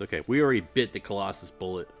 It's okay. We already bit the Colossus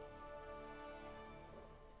bullet.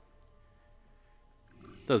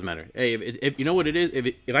 Doesn't matter. Hey, if you know what it is,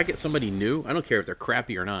 if I get somebody new, I don't care if they're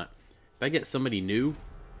crappy or not. If I get somebody new,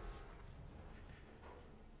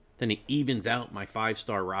 then it evens out my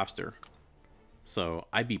 5-star roster. So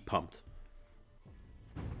I'd be pumped.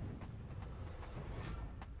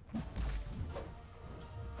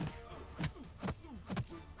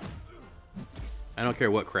 I don't care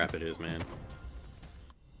what crap it is, man.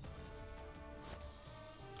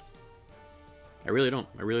 I really don't.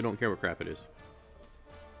 I really don't care what crap it is.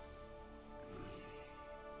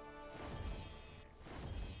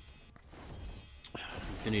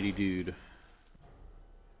 Infinity Dude.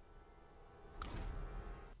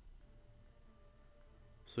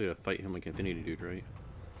 So we gotta fight him like Infinity Dude, right?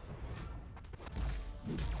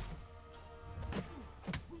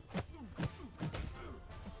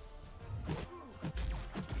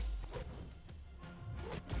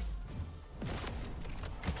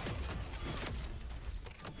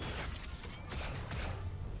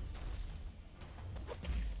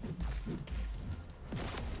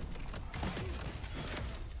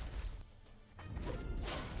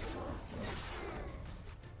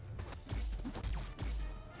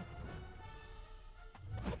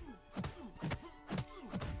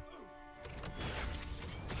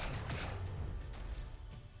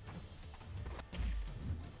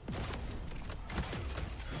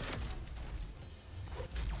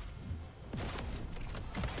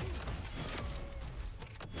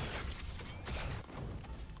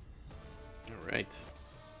 Right.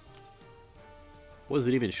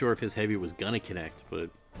 Wasn't even sure if his heavy was gonna connect, but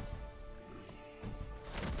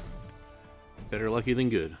better lucky than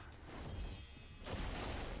good.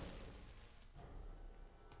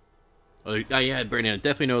 Yeah, Brandon, I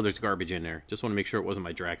definitely know there's garbage in there. Just want to make sure it wasn't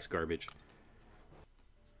my Drax garbage.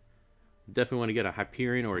 Definitely want to get a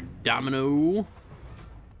Hyperion or a Domino.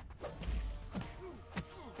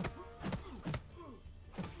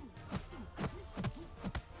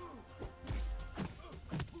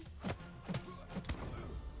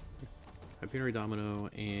 Hyperion, Domino,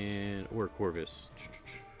 or Corvus.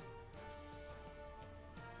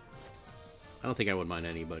 I don't think I would mind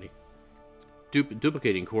anybody.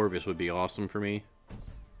 Duplicating Corvus would be awesome for me.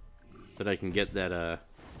 That I can get that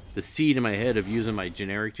the seed in my head of using my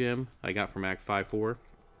generic gem I got from Act 5-4.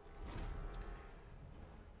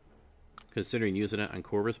 Considering using it on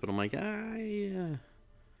Corvus, but I'm like, doesn't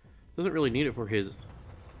really need it for his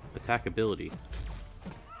attack ability.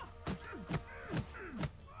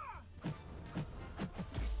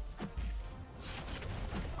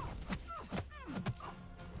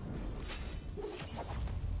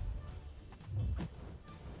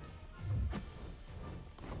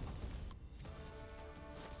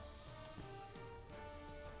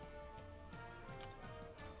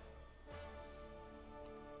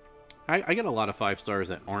 I get a lot of 5 stars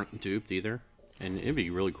that aren't duped either, and it'd be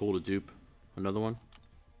really cool to dupe another one.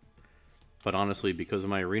 But honestly, because of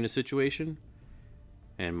my arena situation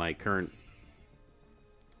and my current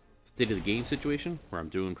state of the game situation, where I'm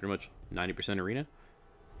doing pretty much 90% arena,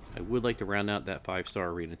 I would like to round out that 5-star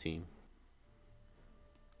arena team.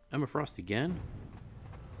 Emma Frost again?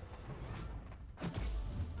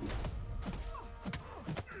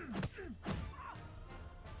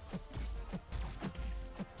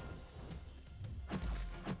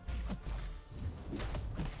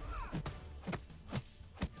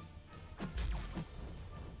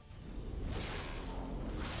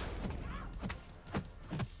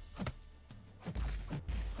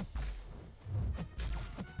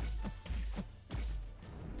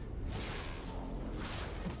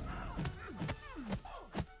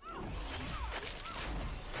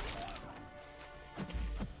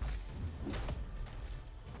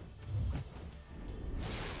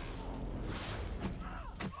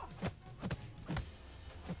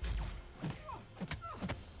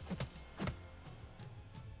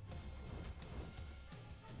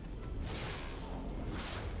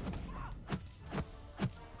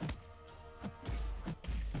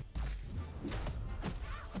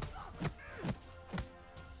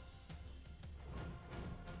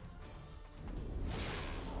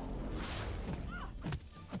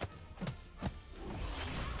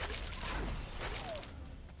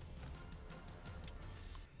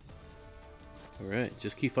 Alright,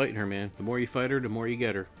 just keep fighting her, man. The more you fight her, the more you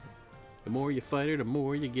get her. The more you fight her, the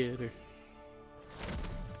more you get her.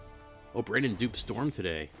 Oh, Brandon duped Storm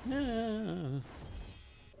today.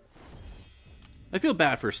 I feel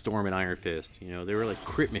bad for Storm and Iron Fist. You know, they were like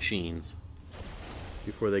crit machines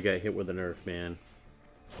before they got hit with a nerf, man.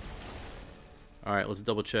 Alright, let's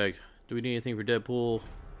double check. Do we need anything for Deadpool?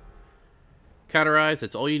 Cauterize,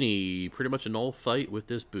 that's all you need. Pretty much a null fight with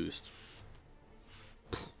this boost.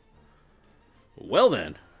 Well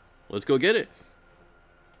then, let's go get it.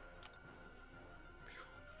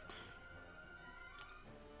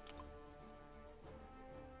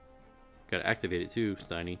 Gotta activate it too,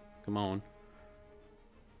 Steiny. Come on.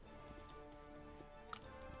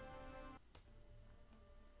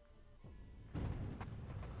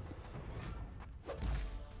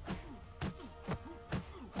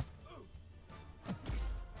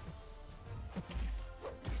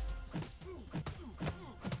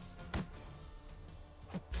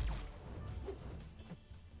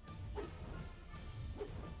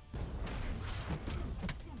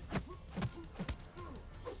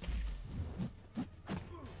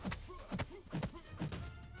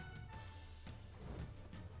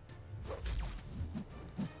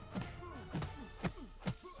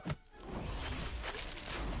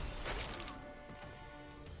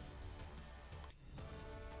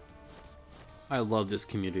 I love this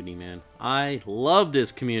community, man. I love this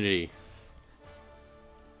community.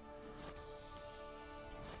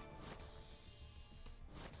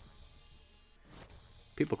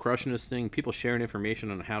 People crushing this thing, people sharing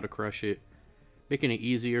information on how to crush it, making it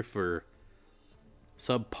easier for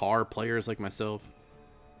subpar players like myself.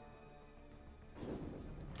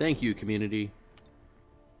 Thank you, community.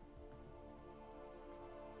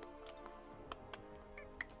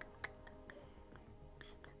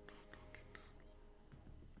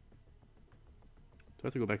 Do I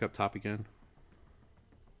have to go back up top again?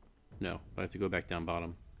 No, I have to go back down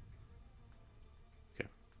bottom. Okay.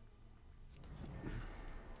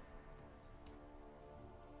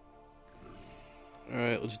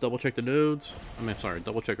 Alright, let's double check the nodes. I mean, sorry,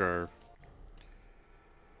 double check our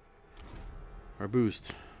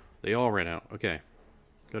boost. They all ran out. Okay.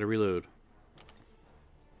 Gotta reload.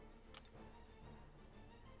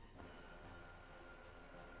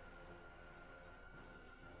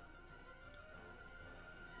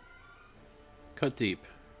 Cut deep.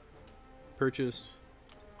 Purchase.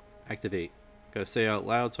 Activate. Gotta say out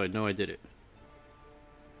loud so I know I did it.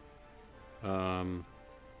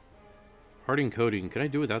 Harding coating. Can I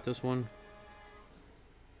do without this one?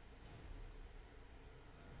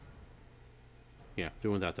 Yeah,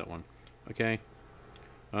 doing without that one. Okay.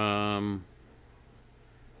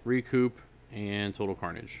 Recoup and total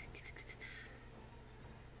carnage.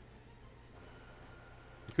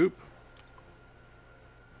 Recoup.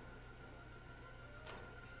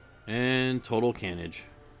 And total carnage.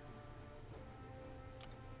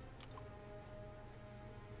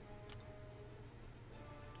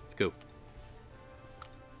 Let's go.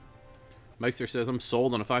 Meister says, I'm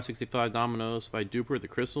sold on a 565 Dominoes. If I duper the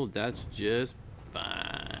crystal, that's just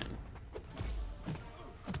fine.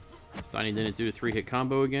 Steiny didn't do the 3-hit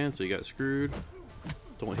combo again, so you got screwed.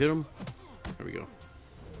 Don't hit him. There we go.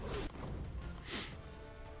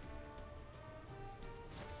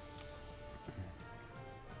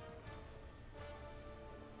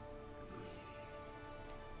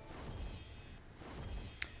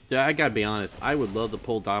 Yeah, I gotta be honest. I would love to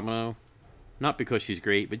pull Domino. Not because she's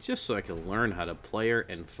great, but just so I can learn how to play her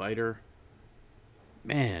and fight her.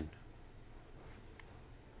 Man.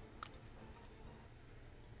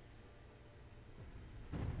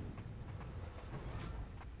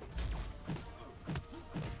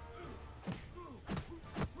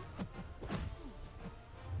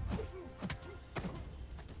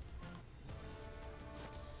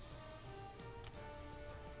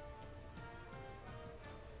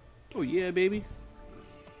 Oh yeah, baby.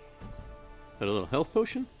 Got a little health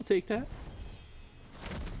potion. I'll take that.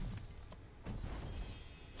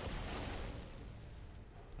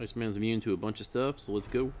 Iceman's immune to a bunch of stuff, so let's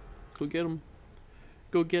go. Go get him.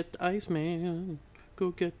 Go get the Iceman.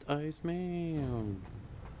 Go get the Iceman.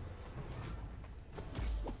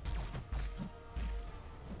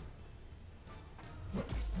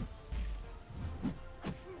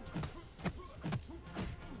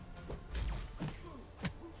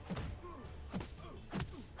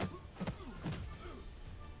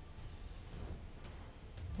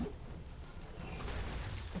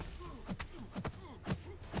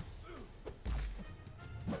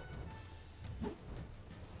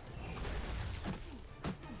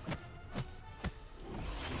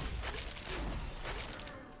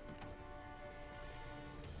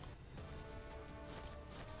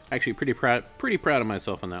 Actually, pretty proud of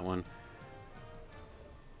myself on that one.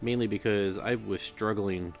 Mainly because I was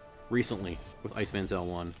struggling recently with Iceman's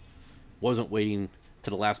L1. Wasn't waiting to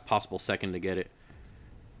the last possible second to get it.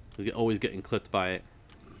 Always getting clipped by it.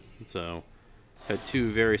 So, had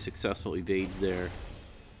 2 very successful evades there.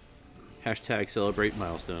 Hashtag celebrate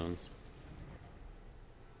milestones.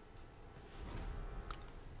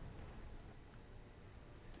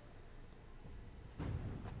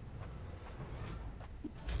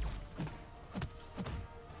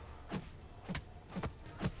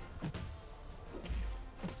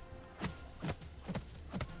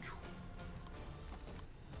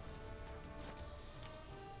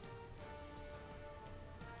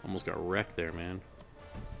 Almost got wrecked there, man.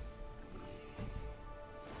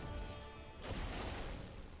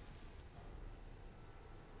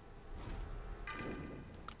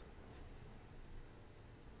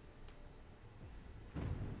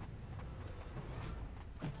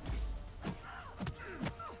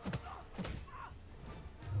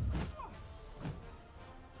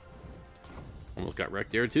 Almost got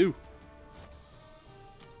wrecked there, too.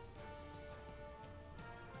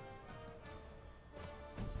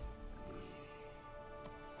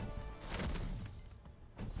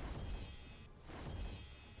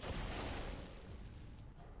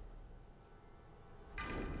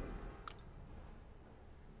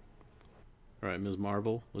 Alright, Ms.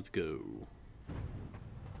 Marvel, let's go.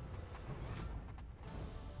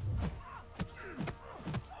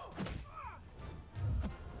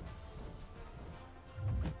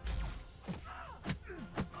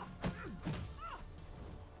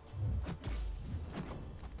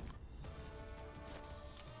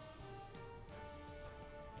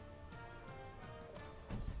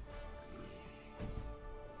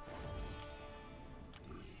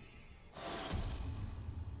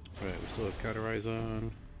 Alright, we still have Cauterize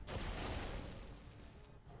on.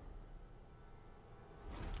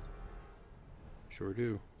 Sure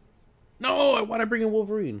do. No! Why'd I bring in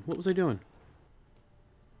Wolverine? What was I doing?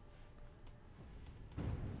 What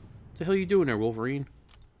the hell are you doing there, Wolverine?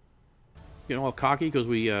 Getting all cocky because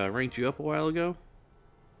we ranked you up a while ago?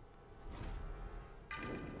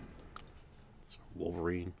 It's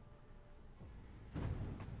Wolverine.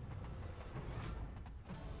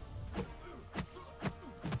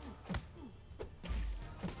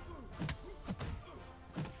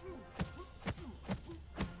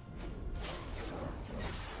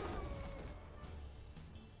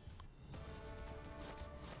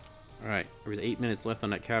 Alright, there's 8 minutes left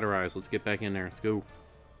on that Categorize. Let's get back in there. Let's go.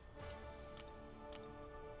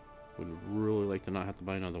 Would really like to not have to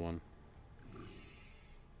buy another one.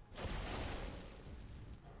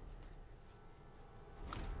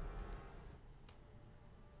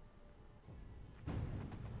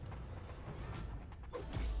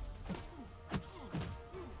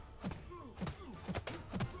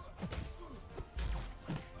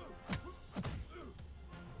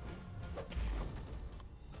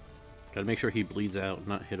 Gotta make sure he bleeds out,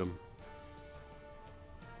 not hit him.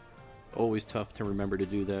 Always tough to remember to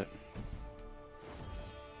do that.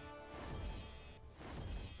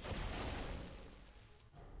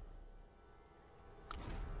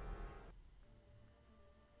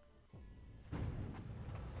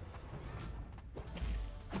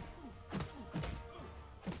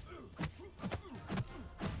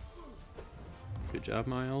 Good job,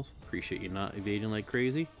 Miles. Appreciate you not evading like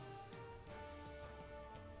crazy.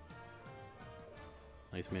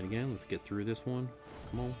 Nice man again. Let's get through this one.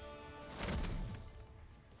 Come on.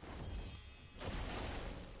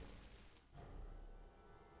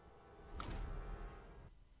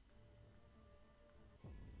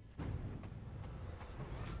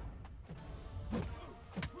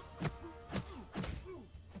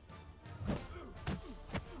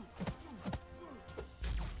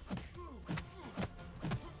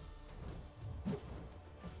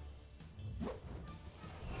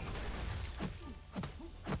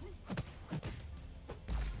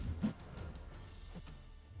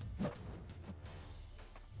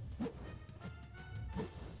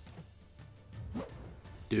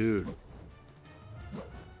 Dude.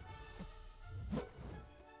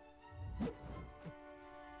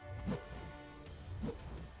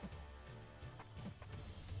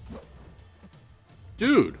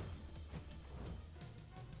 Dude.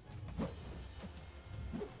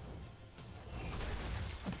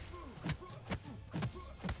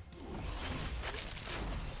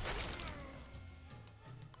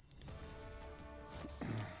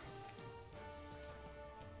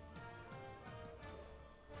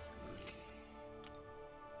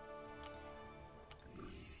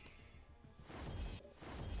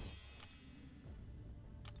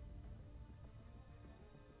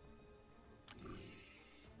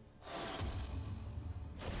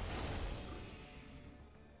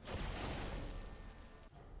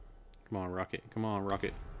 Come on, Rocket. Come on,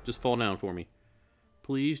 Rocket. Just fall down for me.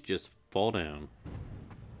 Please just fall down.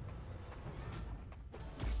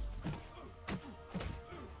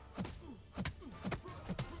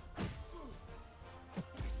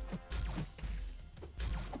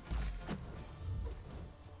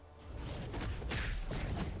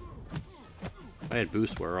 I had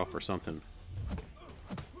boost wear off or something.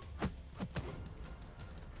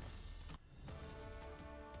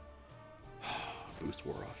 Boost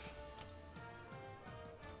wore off.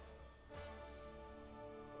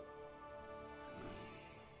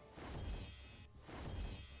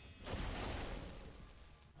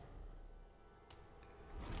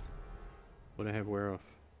 What do I have wear off?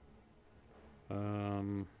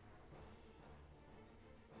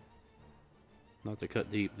 Not to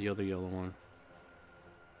cut deep, the other yellow one.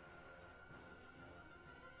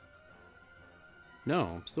 No,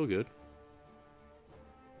 I'm still good.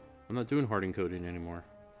 I'm not doing hardening coating anymore.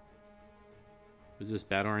 Is this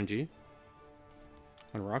bad RNG?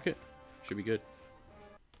 On Rocket? Should be good.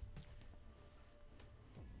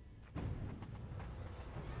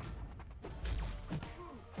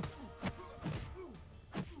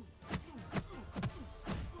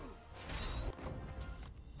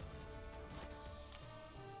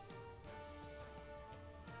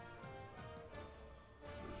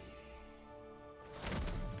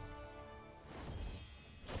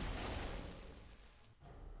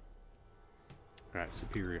 Alright,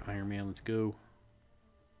 Superior Iron Man, let's go.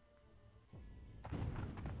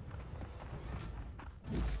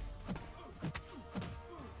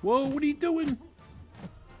 Whoa, what are you doing?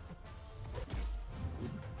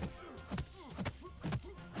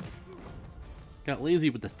 Got lazy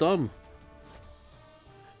with the thumb.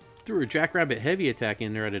 Threw a Jackrabbit heavy attack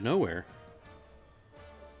in there out of nowhere.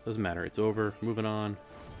 Doesn't matter, it's over. Moving on.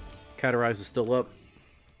 Categorize is still up.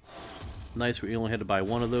 Nice, we only had to buy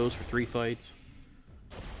one of those for 3 fights.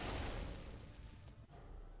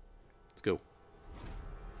 Let's go.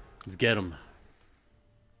 Let's get him.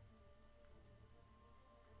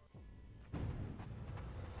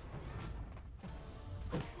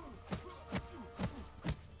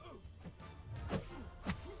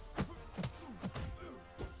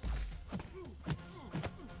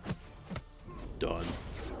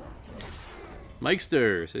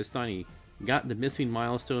 Mikester says Stoney got the missing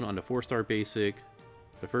milestone on the 4-star basic,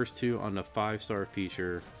 the first 2 on the 5-star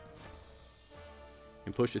feature,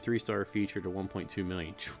 and pushed the 3-star feature to 1.2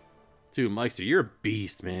 million. Dude, Mikester, you're a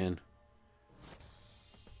beast, man.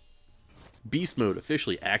 Beast mode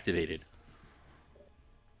officially activated.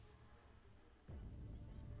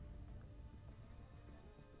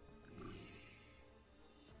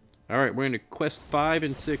 Alright, we're into quest 5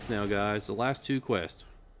 and 6 now, guys. The last 2 quests.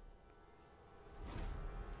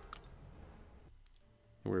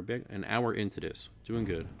 We're an hour into this. Doing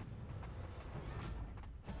good.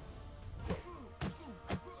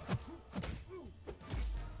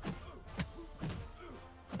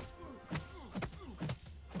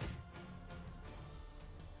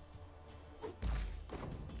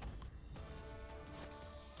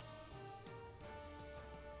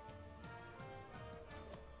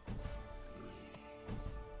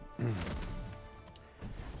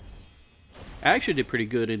 I actually did pretty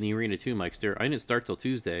good in the arena too, Mikester. I didn't start till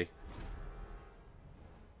Tuesday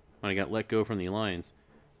when I got let go from the Alliance.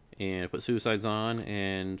 And I put Suicides on,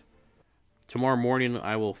 and tomorrow morning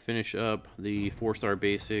I will finish up the 4-star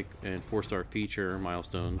basic and 4-star feature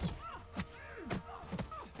milestones.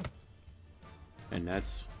 And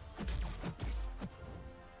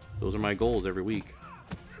those are my goals every week.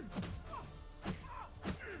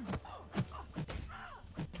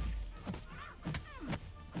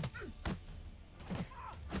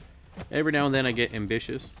 Every now and then I get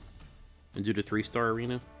ambitious and do the 3-star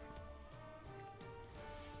arena,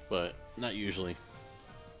 but not usually.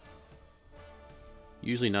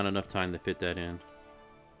 Usually not enough time to fit that in.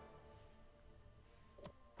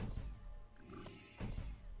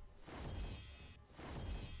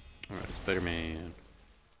 Alright, Spider-Man.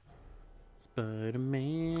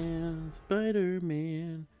 Spider-Man,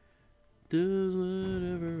 Spider-Man does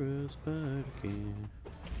whatever a spider can.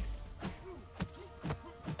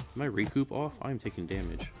 Am I Recoup off? I'm taking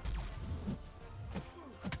damage.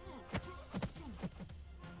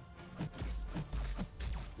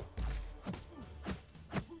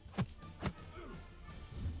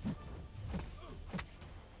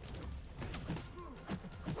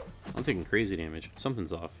 I'm taking crazy damage.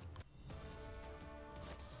 Something's off.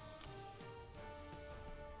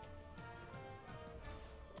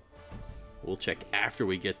 We'll check after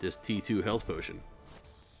we get this T2 health potion.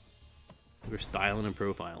 We're styling and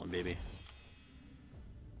profiling, baby.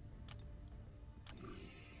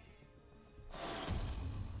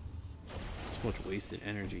 So much wasted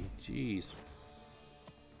energy. Jeez.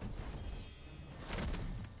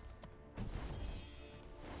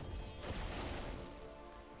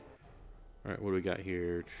 Alright, what do we got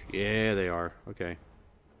here? Yeah, they are. Okay.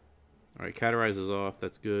 Alright, Categorize is off.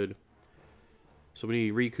 That's good. So we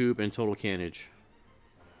need Recoup and Total Carnage.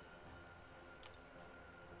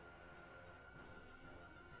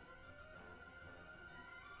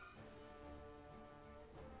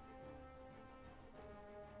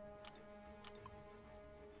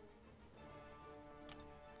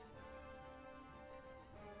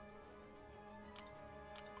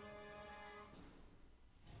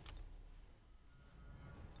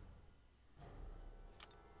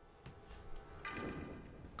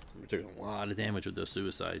 We're taking a lot of damage with those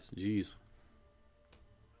suicides. Jeez.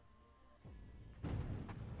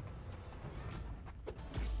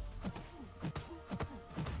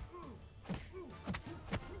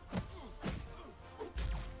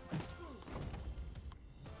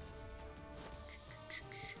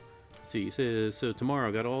 See, he says, so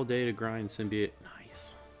tomorrow got all day to grind Symbiote.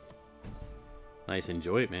 Nice. Nice,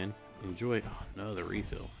 enjoy it, man. Enjoy it. Oh, another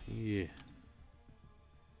refill. Yeah.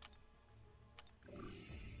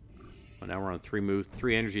 Well, now we're on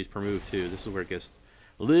 3 energies per move too. This is where it gets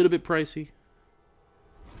a little bit pricey.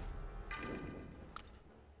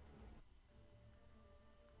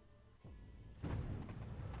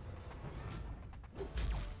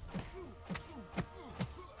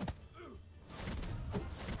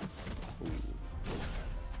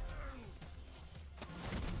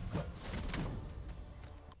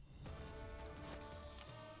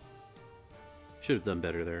 Should have done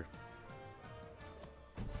better there.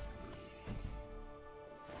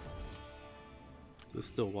 Is this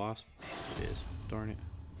still Wasp? It is. Darn it.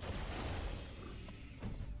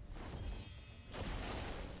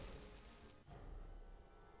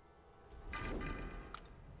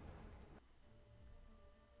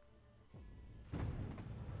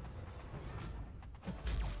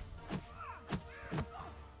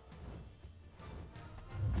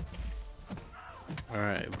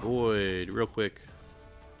 Alright, Void, real quick.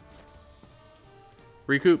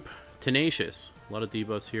 Recoup, Tenacious. A lot of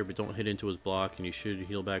debuffs here, but don't hit into his block, and you should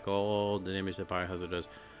heal back all the damage that Biohazard does.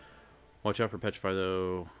 Watch out for Petrify,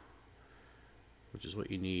 though. Which is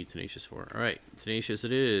what you need Tenacious for. Alright, Tenacious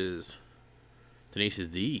it is. Tenacious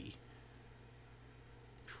D.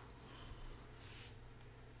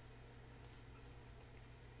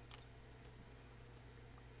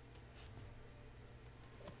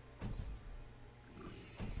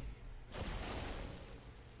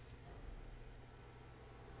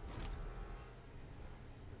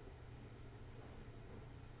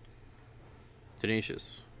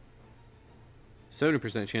 Tenacious.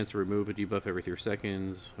 70% chance to remove a debuff every 3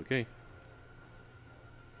 seconds. Okay.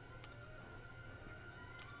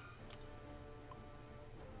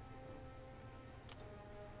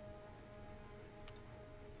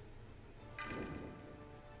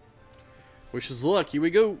 Wish us luck. Here we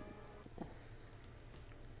go.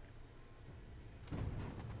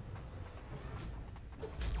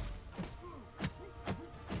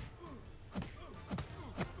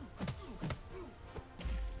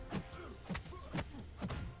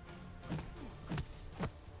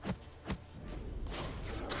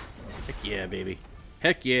 Heck yeah, baby.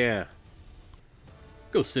 Heck yeah.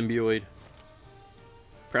 Go Symbiote.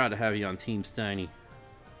 Proud to have you on Team Steiny.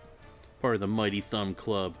 Part of the Mighty Thumb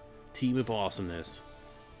Club. Team of awesomeness.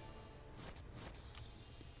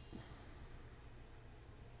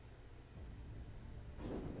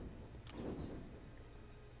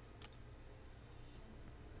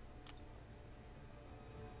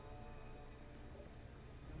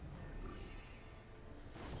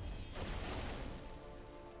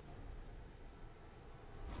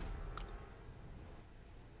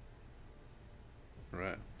 All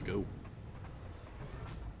right, let's go.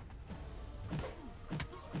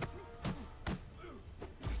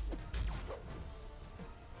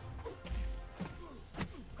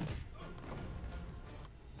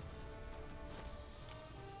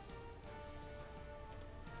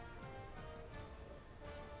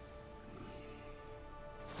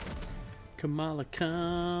 Kamala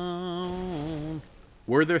Khan.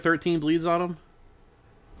 Were there 13 bleeds on him?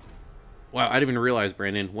 Wow, I didn't even realize,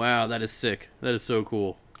 Brandon. Wow, that is sick. That is so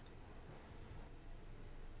cool.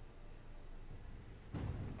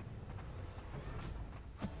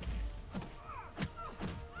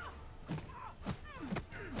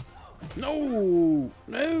 No!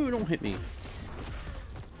 No, don't hit me.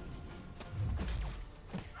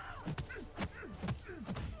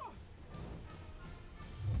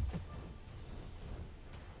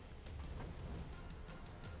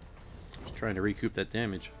 Just trying to recoup that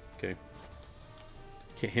damage. Okay.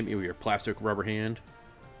 Can't hit me with your plastic rubber hand.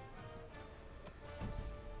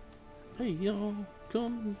 Hey y'all,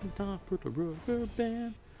 come to the top of the rubber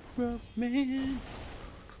band, rubber man.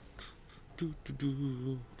 Do do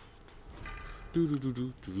do. Do do do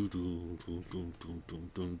do do do do do do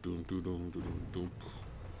do do do do do do.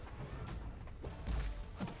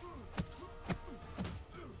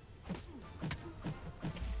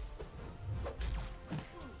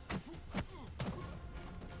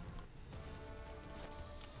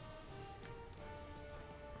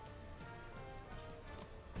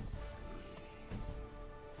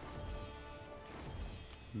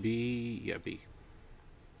 B, yeah, B.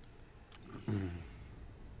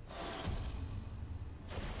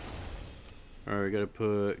 Alright, we gotta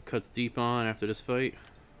put Cuts Deep on after this fight.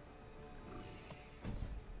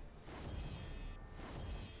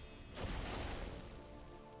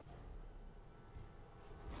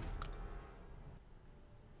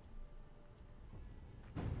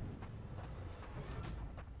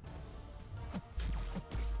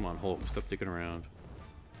 Come on, Hulk, stop dicking around.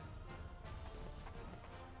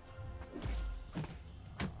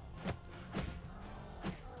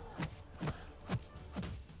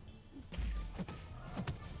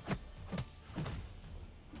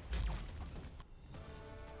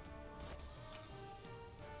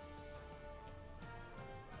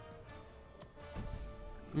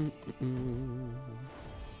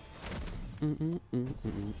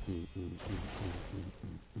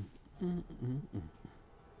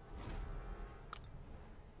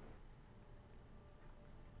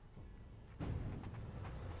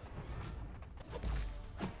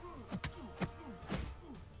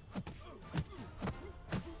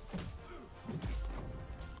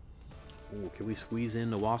 Ooh, can we squeeze in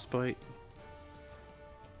the wasp bite?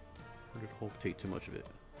 Or did Hulk take too much of it?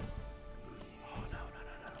 Oh, no, no,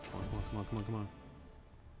 no, no. Come on, come on, come on, come on, come on.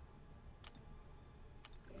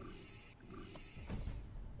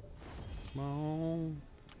 Come on.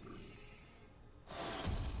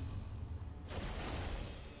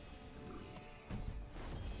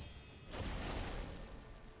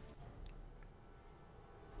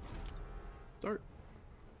 Start.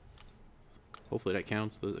 Hopefully that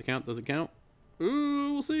counts. Does it count? Does it count?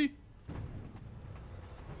 Ooh, we'll see.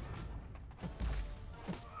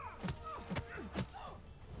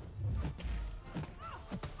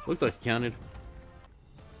 Looked like it counted.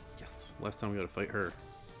 Yes, last time we gotta fight her.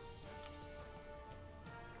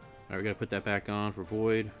 Alright, we gotta put that back on for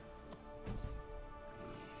Void.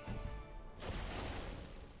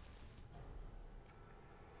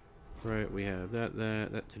 Right, we have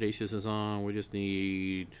that Tenacious is on. We just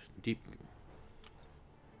need deep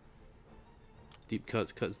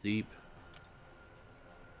cuts, cuts deep.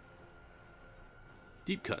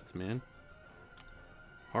 Deep cuts, man.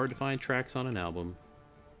 Hard to find tracks on an album.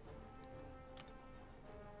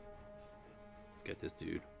 Let's get this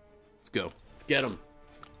dude. Let's go. Let's get him.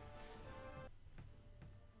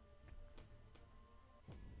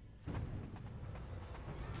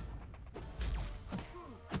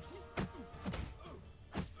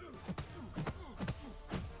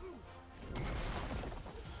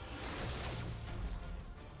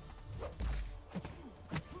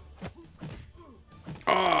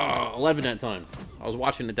 Oh, 11 that time. I was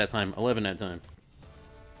watching it that time. 11 that time.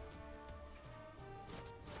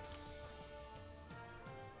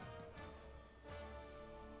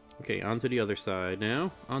 Okay, on to the other side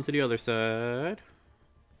now. On to the other side.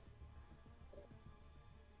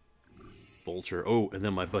 Vulture. Oh, and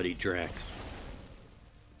then my buddy Drax.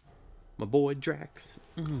 My boy Drax.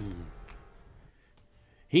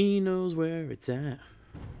 He knows where it's at.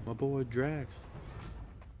 My boy Drax.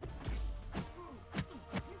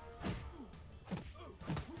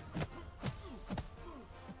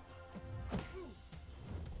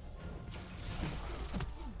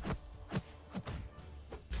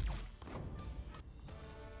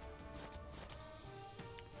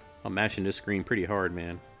 I'm mashing this screen pretty hard,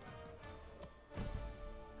 man.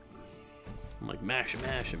 I'm like mashing,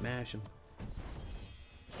 mashing, mashing.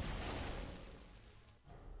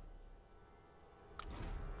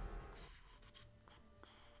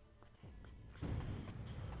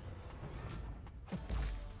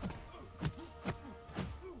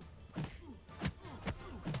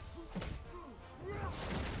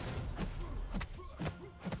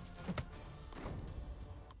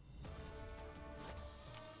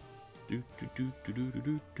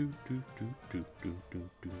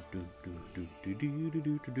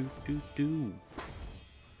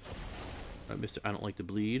 Mister, I don't like to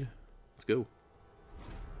bleed. Let's go.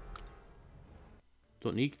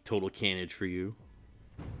 Don't need total carnage for you.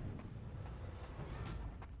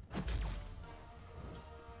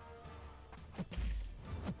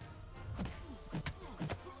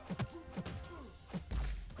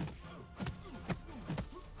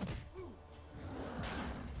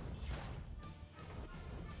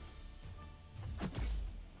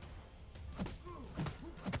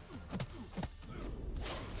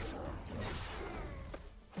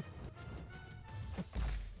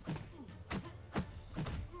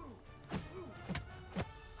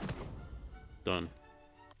 Done.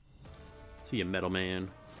 See you, Metal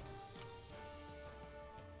Man.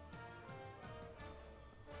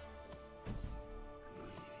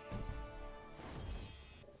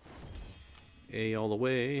 A all the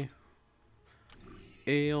way.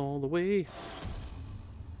 A all the way.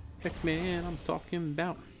 Heck, man, I'm talking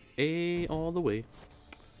about A all the way.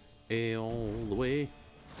 A all the way.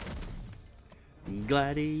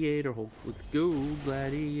 Gladiator Hulk. Let's go,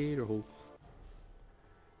 Gladiator Hulk.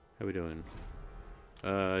 How we doing?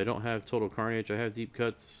 I don't have total carnage. I have deep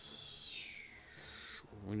cuts.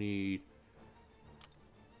 We need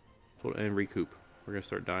total and recoup. We're gonna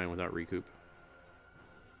start dying without recoup.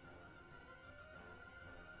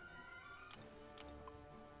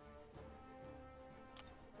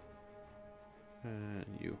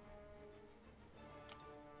 And you.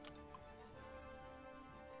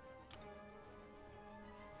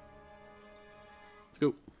 Let's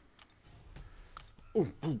go.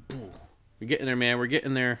 Ooh, ooh, ooh. We're getting there, man. We're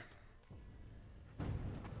getting there.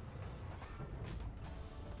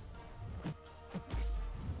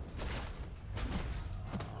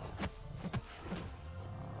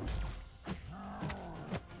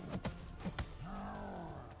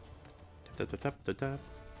 Tap, tap, tap, tap, tap.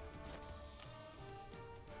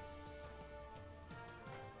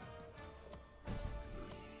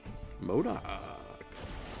 MODOK.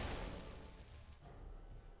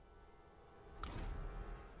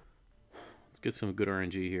 Let's get some good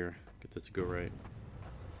RNG here. Get this to go right.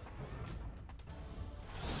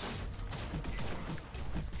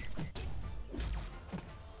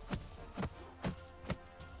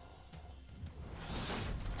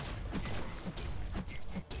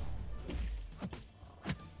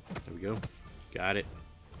 There we go. Got it.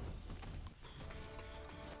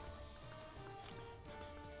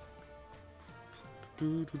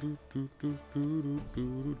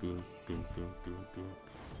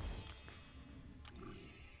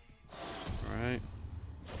 Alright.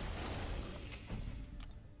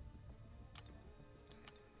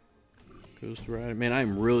 Ghost Rider. Man,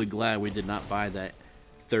 I'm really glad we did not buy that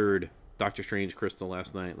third Doctor Strange crystal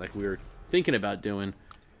last night like we were thinking about doing.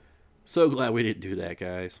 So glad we didn't do that,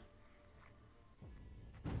 guys.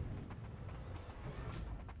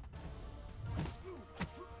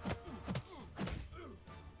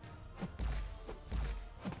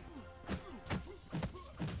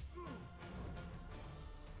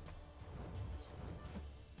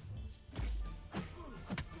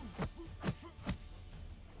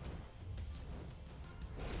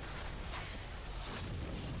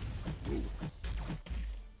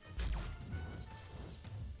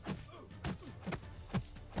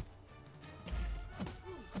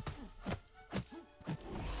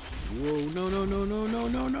 Whoa, no, no, no, no, no,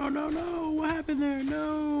 no, no, no, no. What happened there?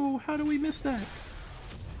 No. How do we miss that?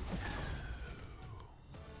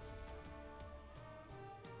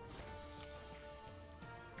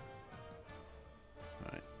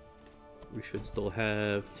 Alright. We should still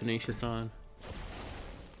have Tenacious on.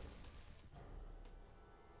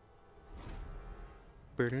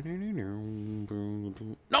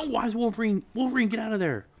 No, why is Wolverine? Wolverine, get out of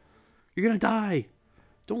there. You're gonna die.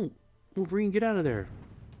 Don't. Wolverine, get out of there.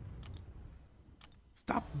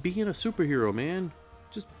 Stop being a superhero, man.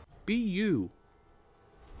 Just be you.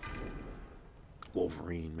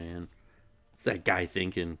 Wolverine, man. What's that guy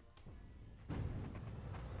thinking?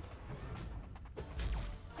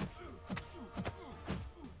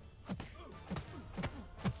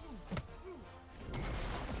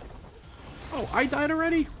 Oh, I died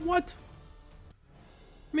already? What?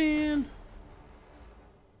 Man.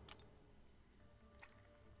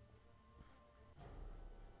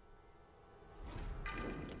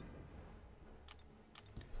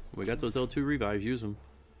 We got those L2 revives, use them.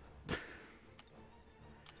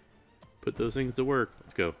 Put those things to work.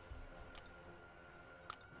 Let's go.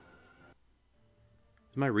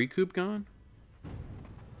 Is my Recoup gone?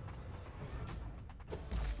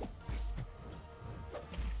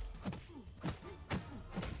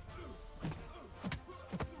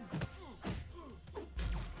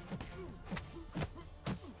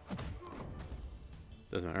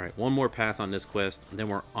 Doesn't matter. Alright, one more path on this quest, and then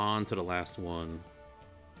we're on to the last one.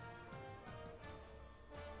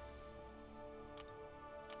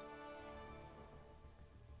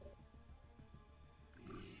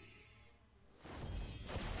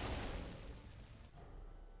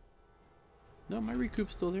 No, my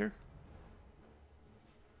Recoup's still there.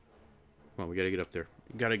 Come on, we gotta get up there.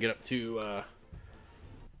 We gotta get up to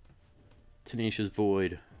Tenacious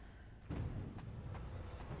Void.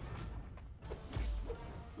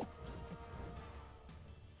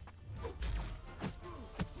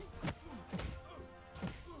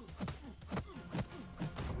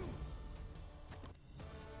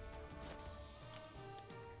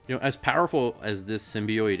 You know, as powerful as this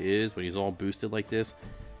symbiote is when he's all boosted like this,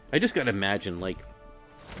 I just gotta imagine, like,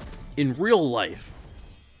 in real life,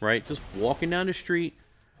 right? Just walking down the street,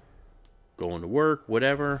 going to work,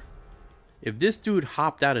 whatever. If this dude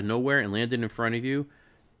hopped out of nowhere and landed in front of you,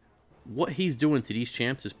 what he's doing to these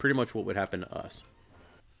champs is pretty much what would happen to us.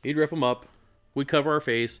 He'd rip them up, we'd cover our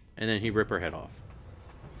face, and then he'd rip our head off.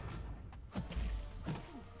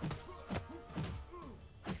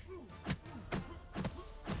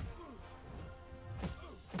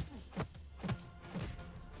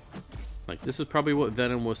 Like, this is probably what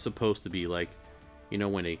Venom was supposed to be like. You know,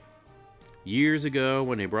 when years ago,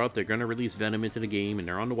 when they brought, they're going to release Venom into the game, and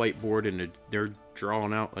they're on the whiteboard, and they're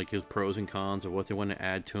drawing out, like, his pros and cons of what they want to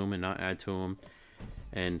add to him and not add to him.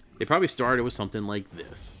 And they probably started with something like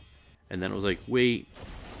this. And then it was like, wait,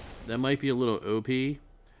 that might be a little OP,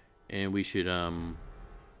 and we should,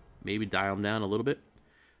 maybe dial him down a little bit.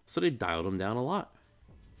 So they dialed him down a lot.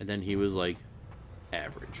 And then he was, like,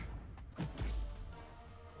 average.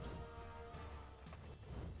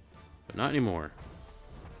 But not anymore.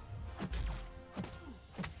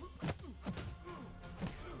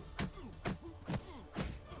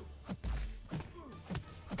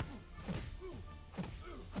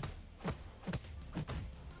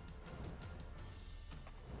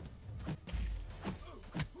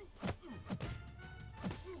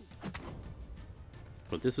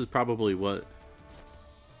 But this is probably what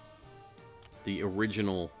the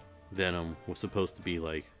original Venom was supposed to be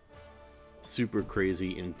like. Super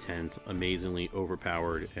crazy, intense, amazingly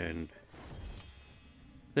overpowered, and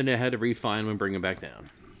then they had to refine him and bring him back down.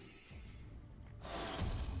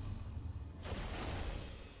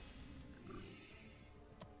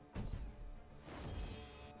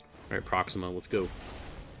 Alright, Proxima, let's go.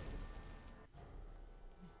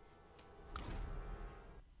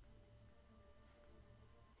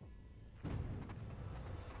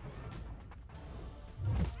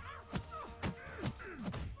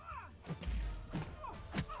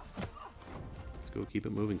 Keep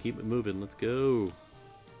it moving. Keep it moving. Let's go.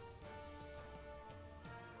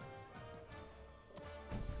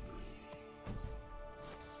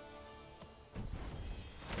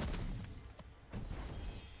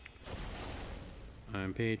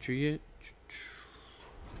 I'm Patriot.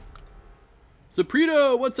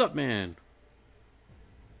 Saprito, what's up, man?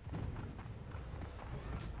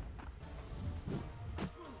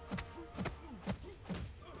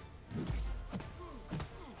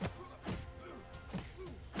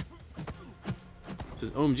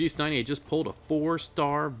 Says OMG Sniny, I just pulled a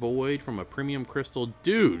 4-star void from a premium crystal.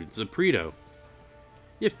 Dude, Saprito.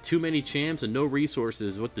 You have too many champs and no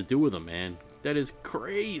resources what to do with them, man. That is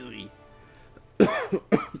crazy.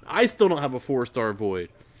 I still don't have a 4-star void.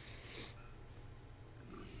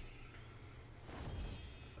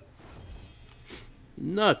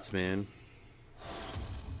 Nuts, man.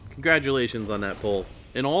 Congratulations on that pull.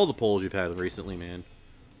 And all the pulls you've had recently, man.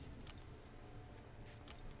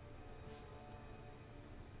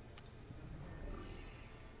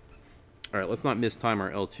 Alright, let's not mistime our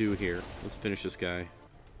L2 here. Let's finish this guy.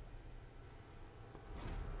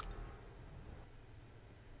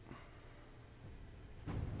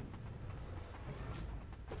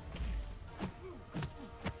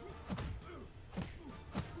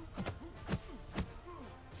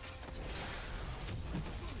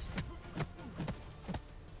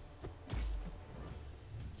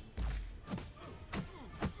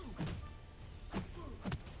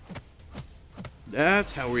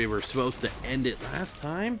 That's how we were supposed to end it last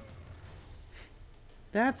time.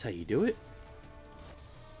 That's how you do it.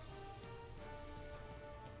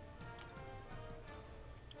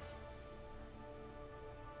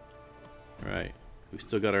 Alright. We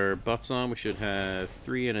still got our buffs on. We should have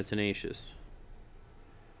 3 and a Tenacious.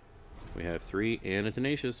 We have 3 and a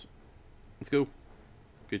Tenacious. Let's go.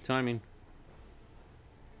 Good timing.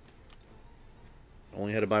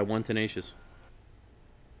 Only had to buy 1 Tenacious.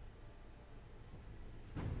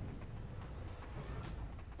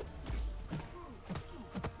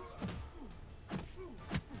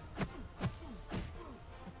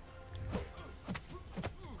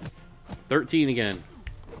 $13 again.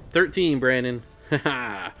 13, Brandon.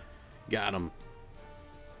 Haha. Got him.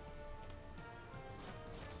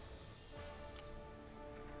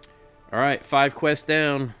 Alright, 5 quests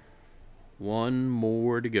down. 1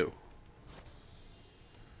 more to go.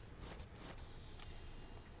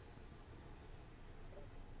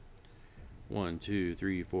 1, 2,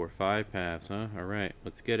 3, 4, 5 paths, huh? Alright,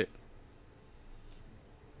 let's get it.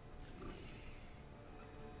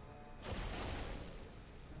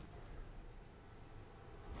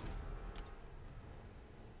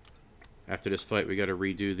 After this fight, we gotta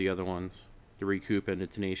redo the other ones. The Recoup and the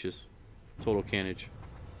Tenacious. Total carnage.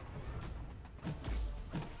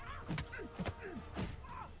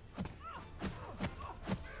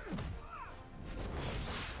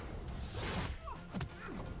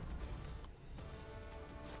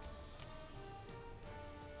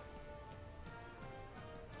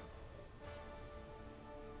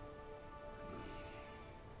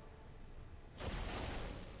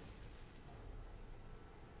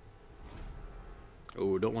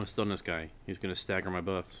 Oh, don't want to stun this guy. He's going to stagger my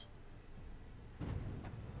buffs.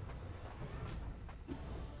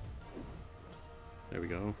 There we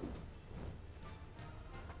go.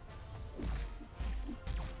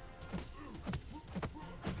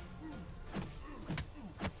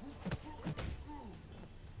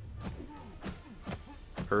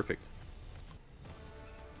 Perfect.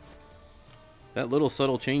 That little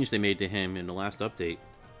subtle change they made to him in the last update.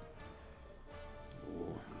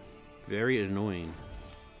 Oh, very annoying.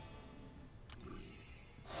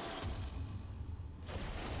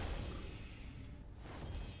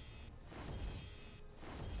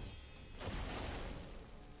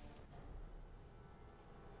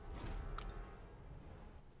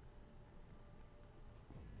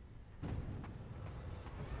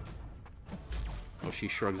 Oh, she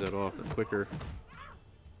shrugs that off quicker.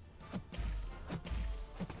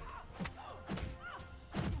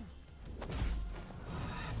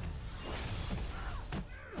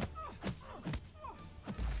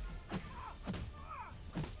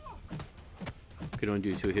 Could only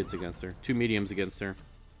do 2 hits against her. 2 mediums against her.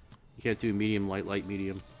 You can't do medium, light, light,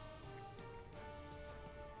 medium.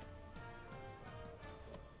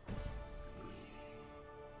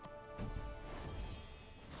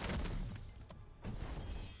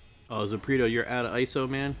 Oh, Zaprito, you're out of ISO,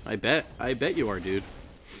 man? I bet you are, dude.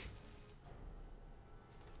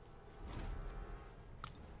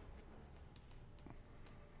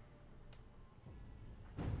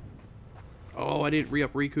 Oh, I didn't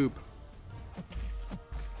re-up Recoup.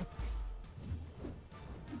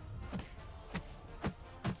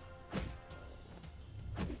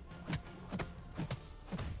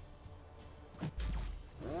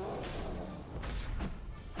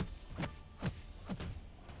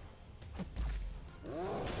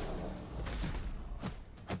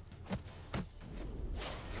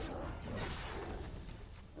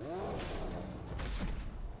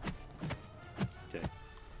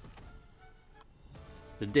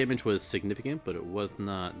 The damage was significant, but it was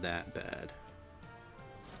not that bad.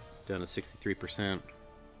 Down to 63%.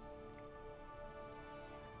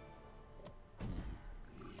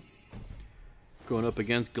 Going up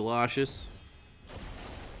against Galoshes.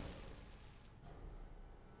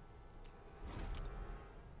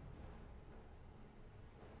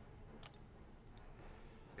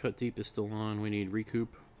 Cut Deep is still on. We need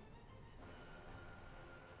Recoup.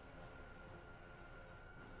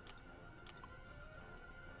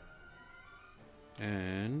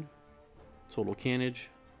 And total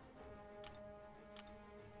carnage.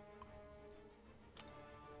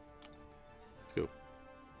 Let's go.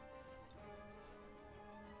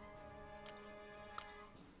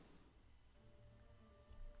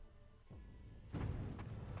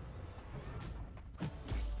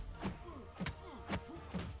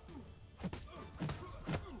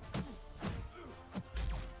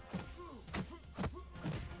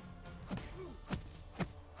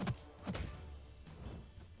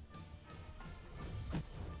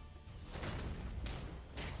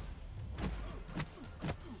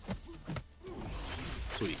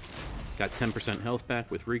 Sweet. Got 10% health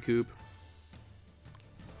back with Recoup.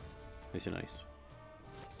 Nice and nice.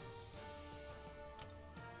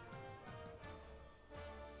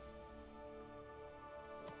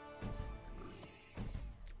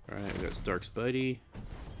 Alright, we got Stark Spidey.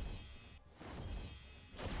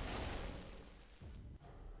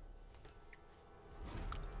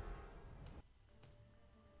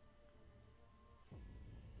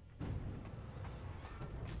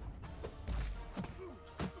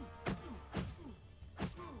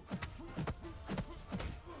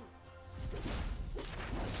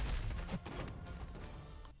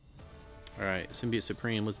 Alright, Symbiote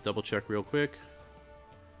Supreme, let's double check real quick.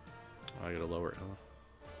 Oh, I gotta lower it, huh?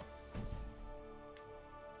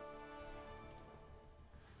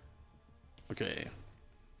 Okay.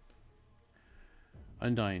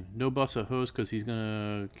 Undying. No buffs at host because he's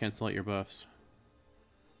gonna cancel out your buffs.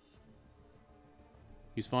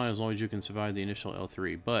 He's fine as long as you can survive the initial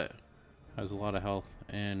L3, but has a lot of health.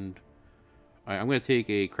 And I'm gonna take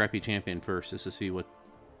a crappy champion first just to see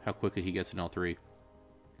how quickly he gets an L3.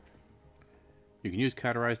 You can use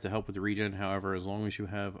Cauterize to help with the regen, however, as long as you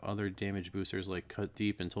have other damage boosters like Cut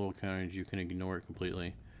Deep and Total Carnage, you can ignore it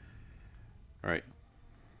completely. Alright.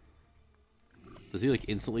 Does he like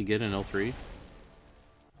instantly get an L3?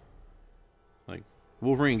 Like,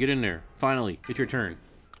 Wolverine, get in there. Finally, it's your turn.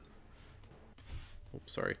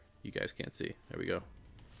 Oops, sorry. You guys can't see. There we go.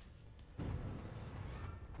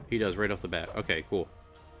 He does right off the bat. Okay, cool.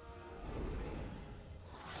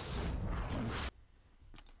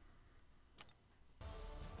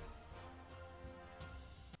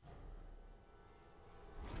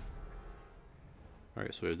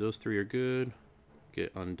 Alright, so those three are good.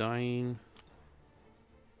 Get Undying.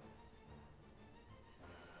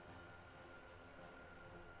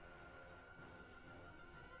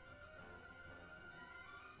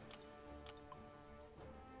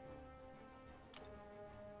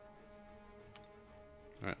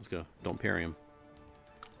 Alright, let's go. Don't parry him.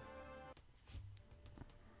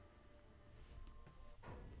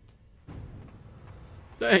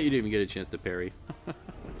 You didn't even get a chance to parry.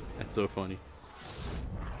 That's so funny.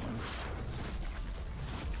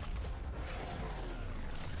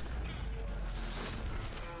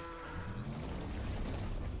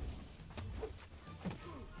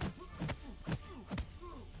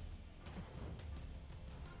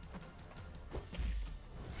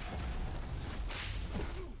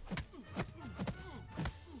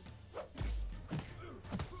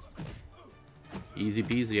 Easy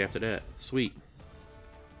peasy after that. Sweet.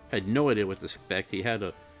 Had no idea what to expect. He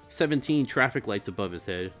had 17 traffic lights above his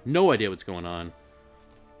head. No idea what's going on.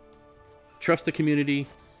 Trust the community.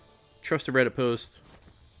 Trust the Reddit post.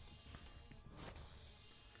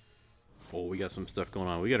 Oh, we got some stuff going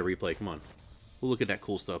on. We got to replay. Come on. We'll look at that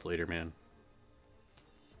cool stuff later, man.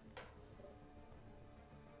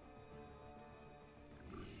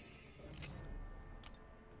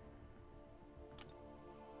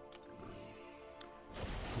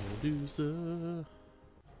 Medusa.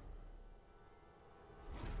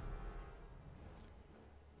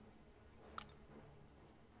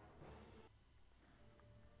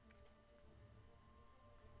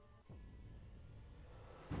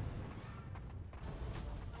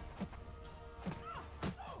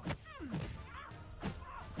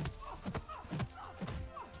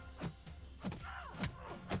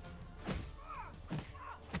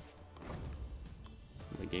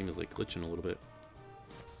 The game is like glitching a little bit.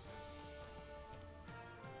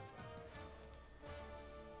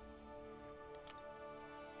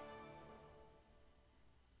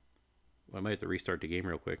 I might have to restart the game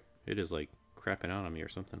real quick. It is like crapping out on me or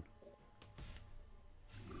something.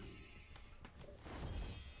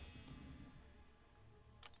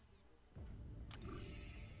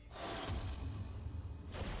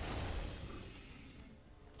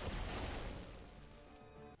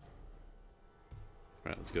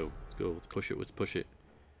 Alright, let's go. Let's go. Let's push it. Let's push it.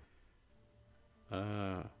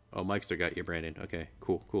 Oh, Mike still got you, Brandon. Okay,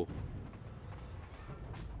 cool, cool.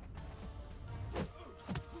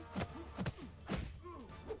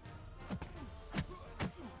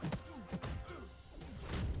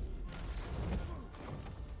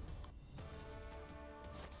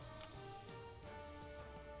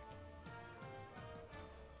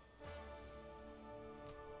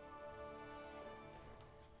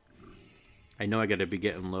 I know I gotta be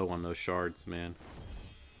getting low on those shards, man.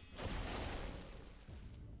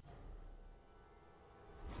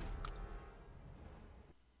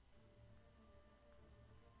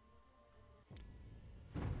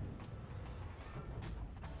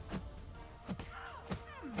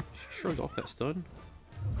 She shrugged off that stun.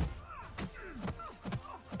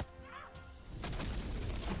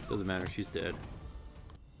 Doesn't matter, she's dead.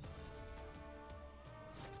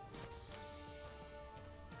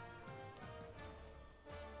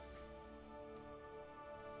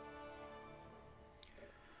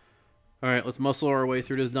 Alright, let's muscle our way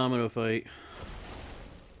through this domino fight.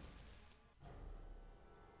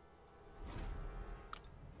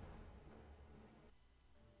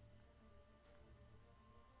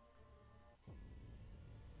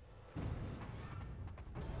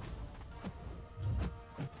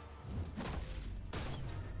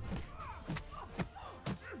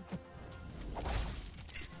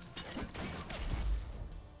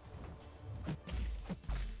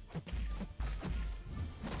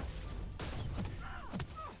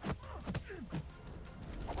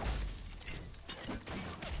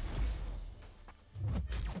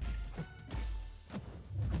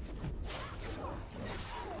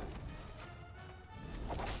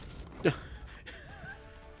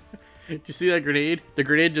 Did you see that grenade? The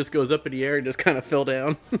grenade just goes up in the air and just kind of fell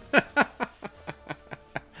down.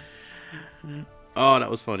 Oh,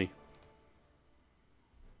 that was funny.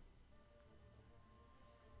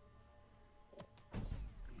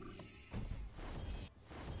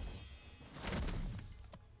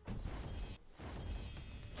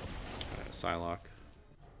 Psylocke.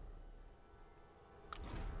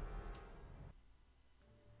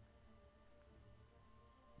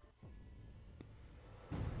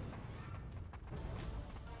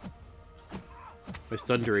 My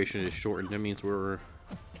stun duration is shortened. That means we're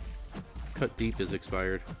cut deep is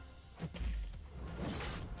expired.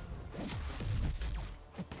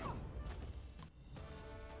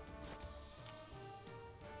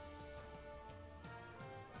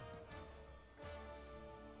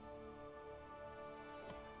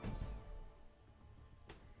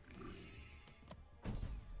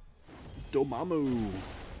 Dormammu.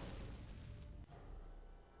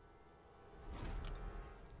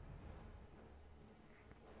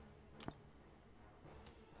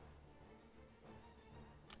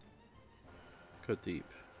 Cut deep.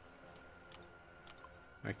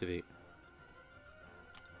 Activate.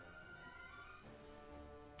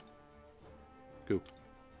 Go.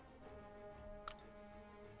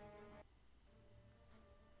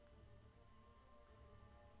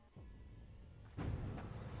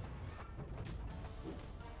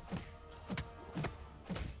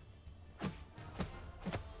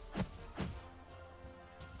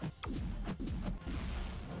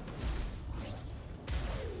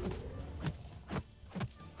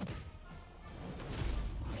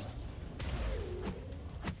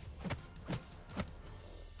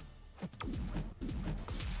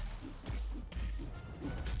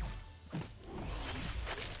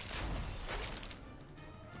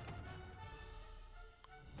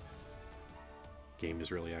 Game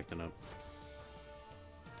is really acting up.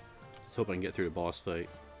 Let's hope I can get through the boss fight.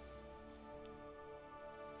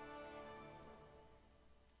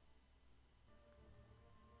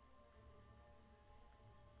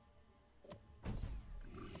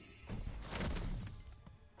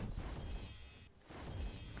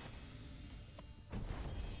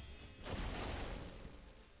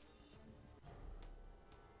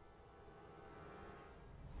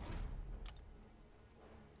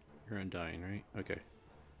 You're Undying, right? Okay.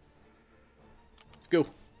 Let's go.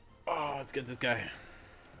 Oh, let's get this guy.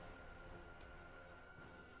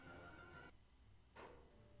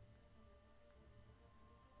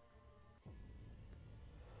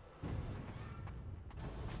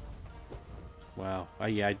 Wow.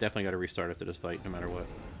 Yeah, I definitely got to restart after this fight, no matter what.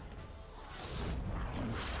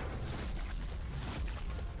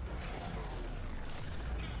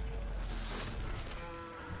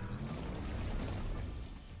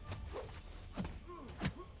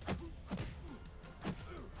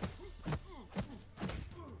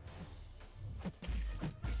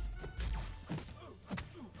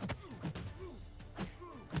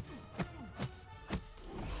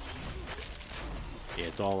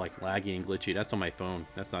 it's all like laggy and glitchy. That's on my phone.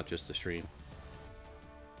 That's not just the stream.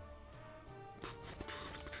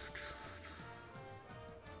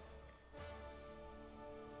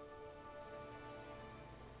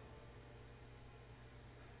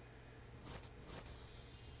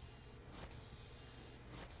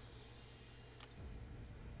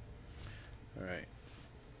 Alright.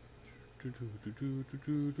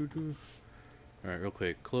 Alright, real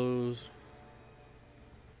quick. Close.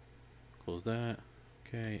 Close that.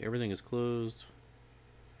 Okay, everything is closed.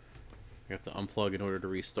 I have to unplug in order to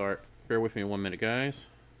restart. Bear with me 1 minute, guys.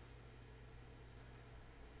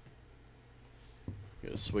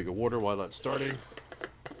 Get a swig of water while that's starting.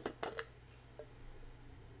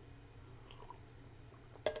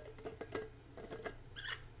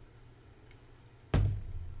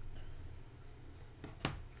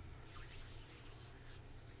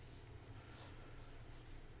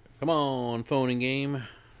 Come on, phone and game.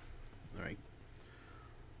 Alright.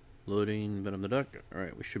 Loading Venom the Duck.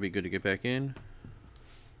 Alright, we should be good to get back in.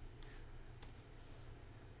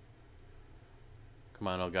 Come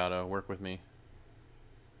on, Elgato, work with me.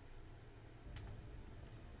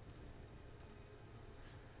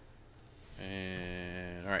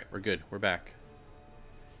 And alright, we're good. We're back.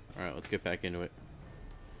 Alright, let's get back into it.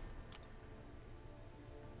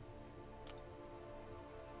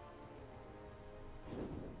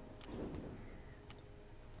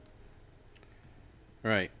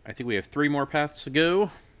 Alright, I think we have 3 more paths to go.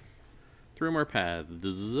 3 more paths.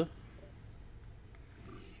 Let's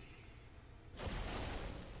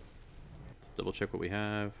double check what we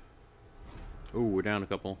have. Oh, we're down a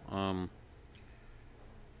couple. Man,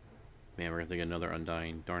 we're gonna get another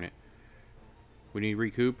Undying. Darn it. We need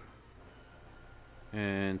Recoup.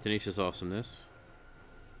 And Tenacious Awesomeness.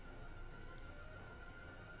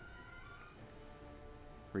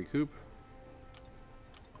 Recoup.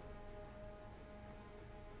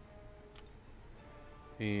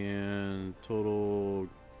 And total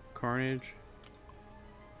carnage.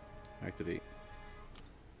 Activate.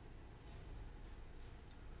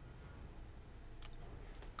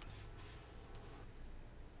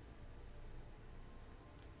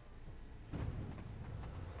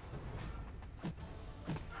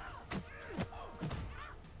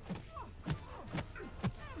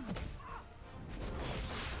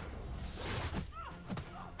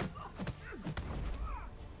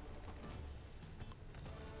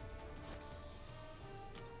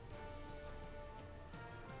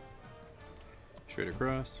 Straight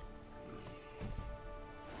across.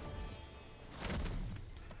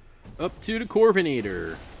 Up to the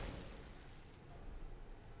Corvinator.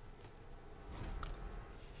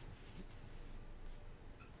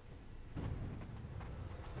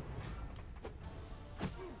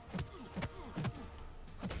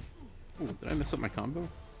 Ooh, did I mess up my combo?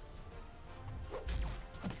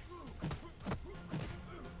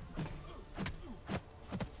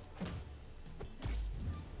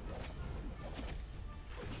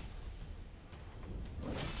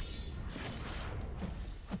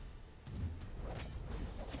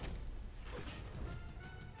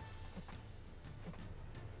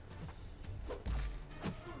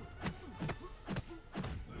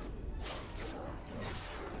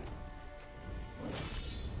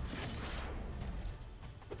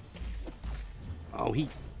 Oh,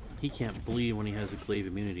 he can't bleed when he has a glaive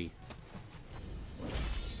immunity.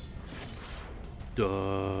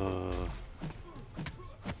 Duh.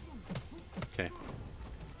 Okay. I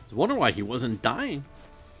was wondering why he wasn't dying.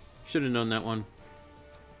 Should have known that one.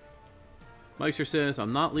 Mikester says,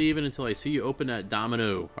 I'm not leaving until I see you open that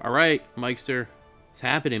domino. Alright, Mikester. It's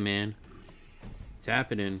happening, man. It's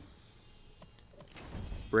happening.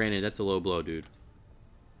 Brandon, that's a low blow, dude.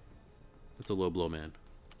 That's a low blow, man.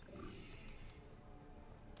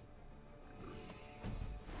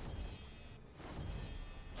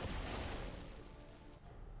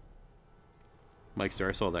 Mikester,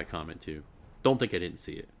 I saw that comment too. Don't think I didn't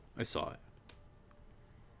see it. I saw it.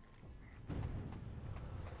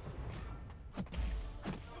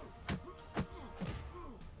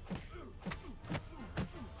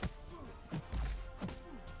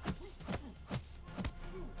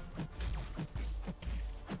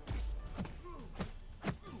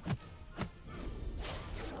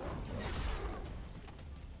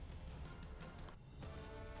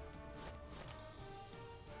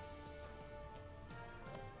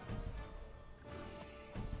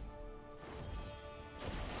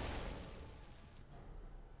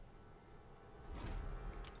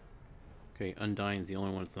 Okay, Undying's the only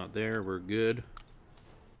one that's not there. We're good.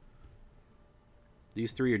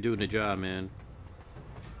 These 3 are doing the job, man.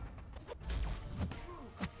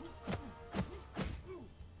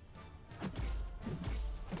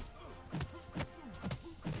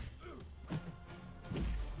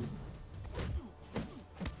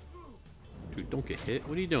 Don't get hit.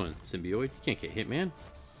 What are you doing, Symbiote? You can't get hit, man.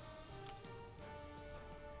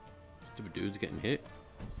 Stupid dude's getting hit.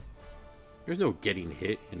 There's no getting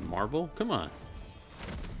hit in Marvel. Come on.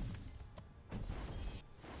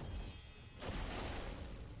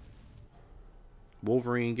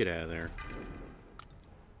 Wolverine, get out of there.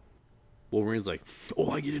 Wolverine's like,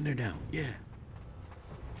 oh, I get in there now. Yeah.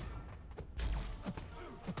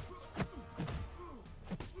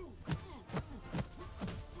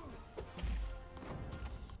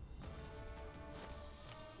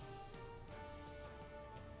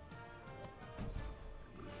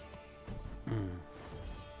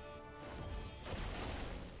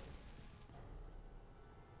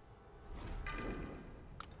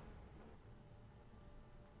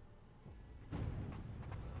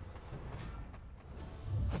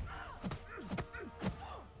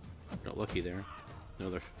 Got lucky there.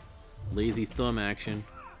 Another lazy thumb action.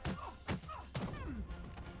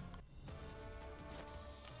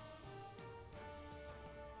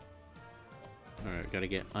 Alright, gotta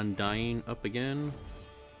get Undying up again.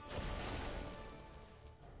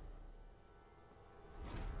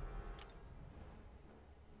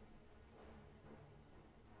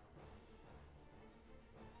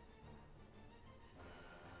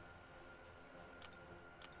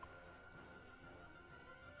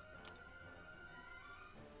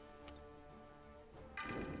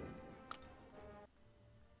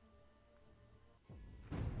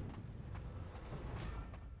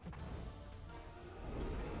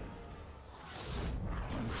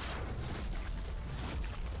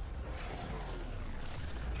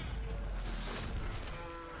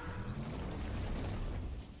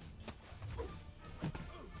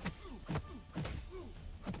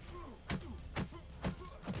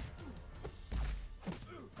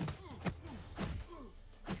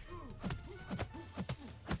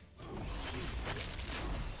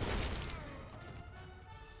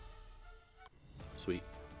 Sweet.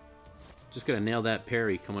 Just gotta nail that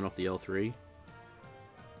parry coming off the L3.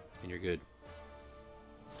 And you're good.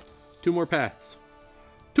 2 more paths.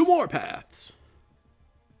 2 more paths!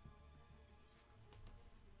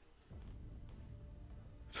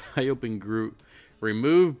 I open Groot.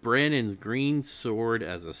 Remove Brandon's green sword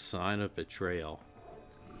as a sign of betrayal.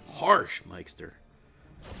 Harsh, Mikester.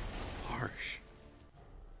 Harsh.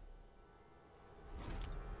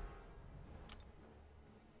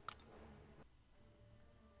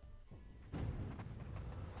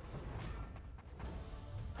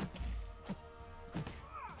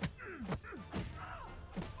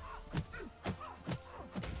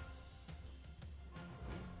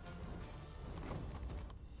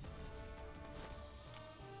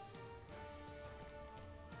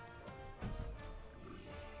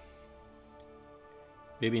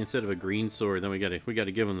 Maybe instead of a green sword, then we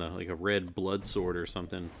gotta give him like a red blood sword or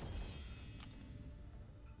something.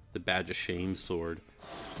 The Badge of Shame sword.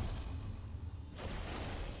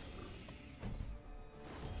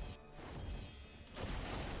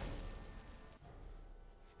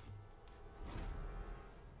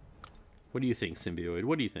 What do you think, Symbiote?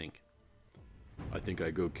 What do you think? I think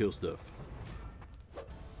I go kill stuff.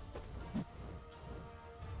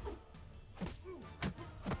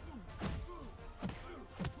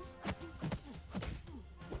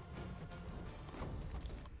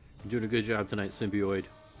 You're doing a good job tonight, Symbiote.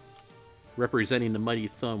 Representing the mighty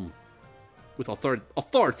thumb with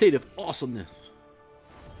authoritative awesomeness.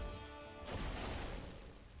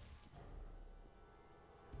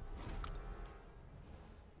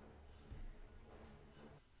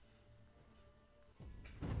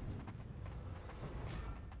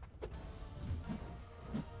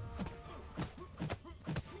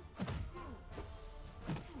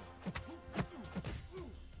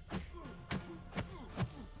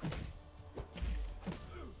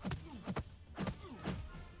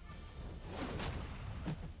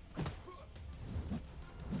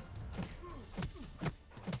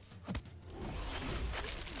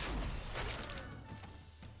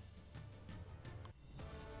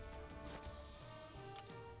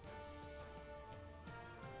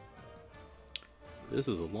 This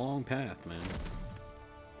is a long path, man.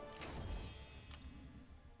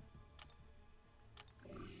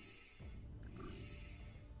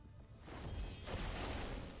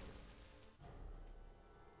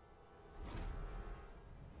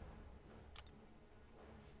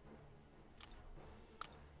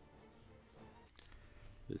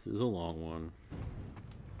 This is a long one.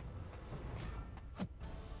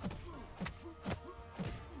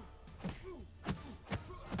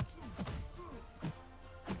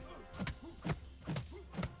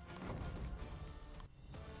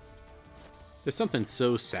 There's something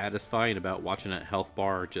so satisfying about watching that health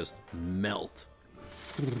bar just melt.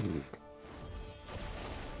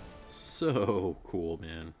 So cool,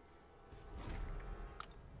 man.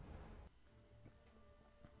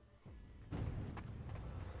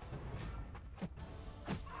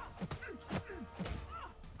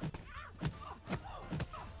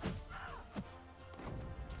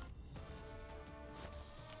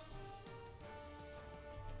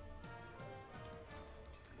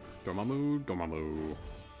 Dormammu, Dormammu.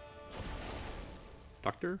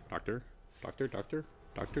 Doctor, doctor, doctor, doctor,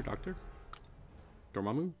 doctor, doctor.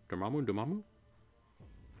 Dormammu, Dormammu, Dormammu.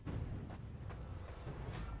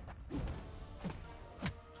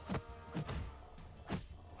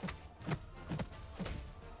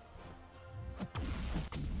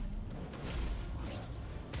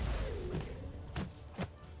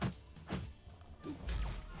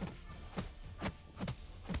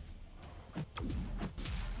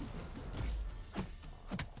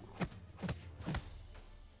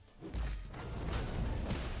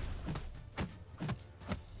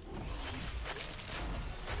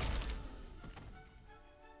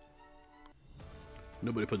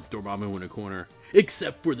 Nobody puts Dormammu in a corner.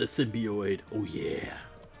 Except for the symbiote. Oh yeah.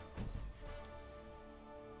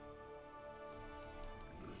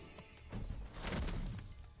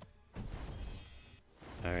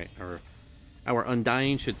 Alright, our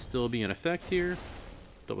Undying should still be in effect here.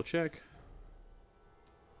 Double check.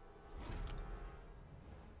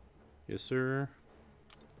 Yes, sir.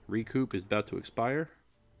 Recoup is about to expire.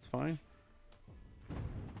 It's fine.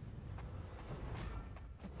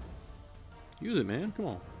 Use it, man. Come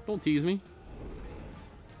on. Don't tease me.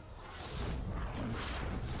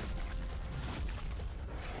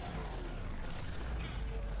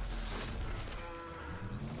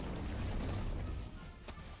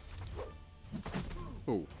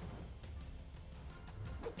 Oh.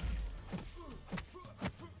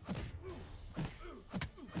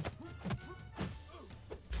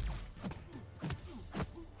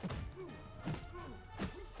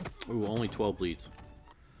 Ooh, only 12 bleeds.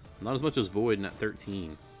 Not as much as Void in at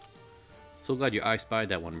 13. So glad you I-spied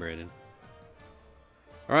that one, Brandon.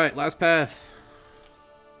 Alright, last path.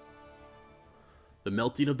 The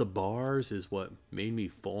melting of the bars is what made me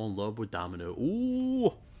fall in love with Domino.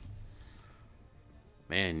 Ooh!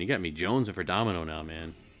 Man, you got me jonesing for Domino now,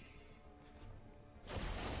 man.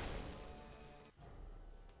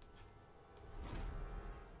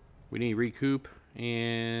 We need Recoup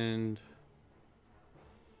and...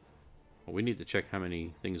 well, we need to check how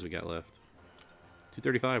many things we got left.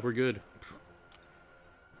 235, we're good.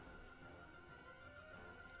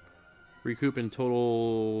 Recoup and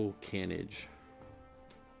total carnage.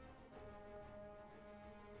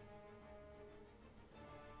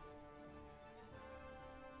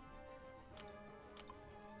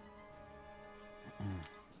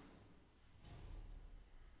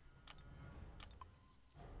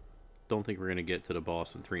 Don't think we're going to get to the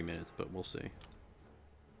boss in 3 minutes, but we'll see.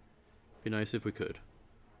 Be nice if we could.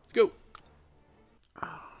 Let's go.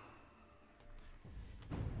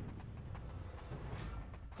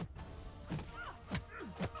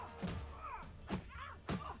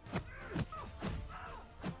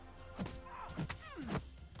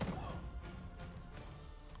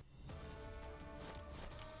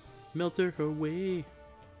 Melt her away.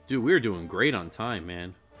 Dude, we're doing great on time,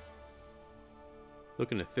 man.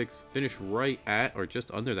 Looking to finish right at or just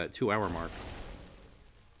under that 2-hour mark.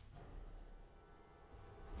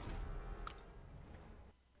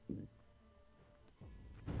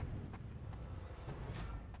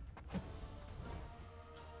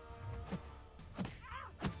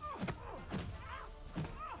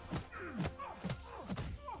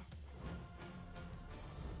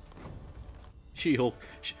 She-Hulk.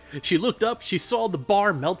 She looked up, she saw the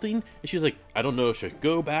bar melting, and she's like, I don't know, should I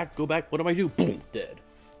go back, what do I do? Boom, dead.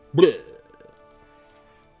 Bleh.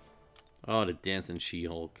 Oh, the dancing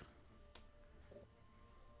She-Hulk.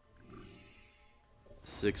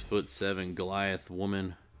 6'7" Goliath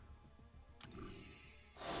woman.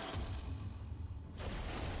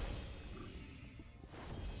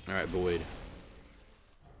 Alright, Void.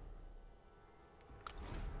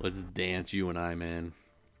 Let's dance, you and I, man.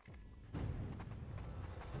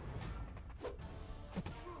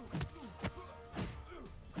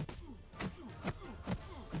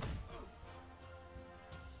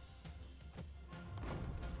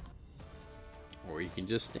 Or you can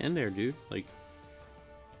just stand there, dude. Like,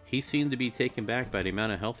 he seemed to be taken back by the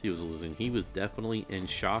amount of health he was losing. He was definitely in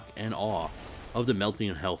shock and awe of the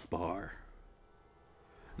melting health bar.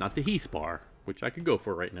 Not the Heath bar, which I could go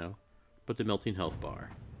for right now, but the melting health bar.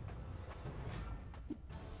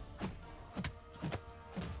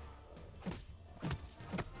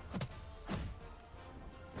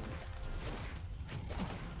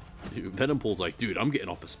 Dude, Venompool's like, dude, I'm getting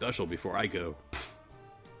off the special before I go.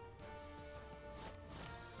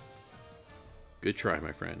 Good try,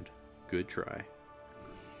 my friend. Good try.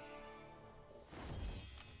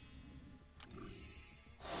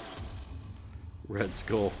 Red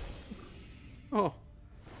Skull. Oh.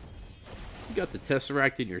 You got the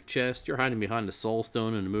Tesseract in your chest. You're hiding behind the Soul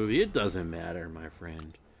Stone in the movie. It doesn't matter, my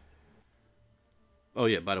friend. Oh,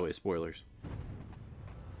 yeah, by the way, spoilers.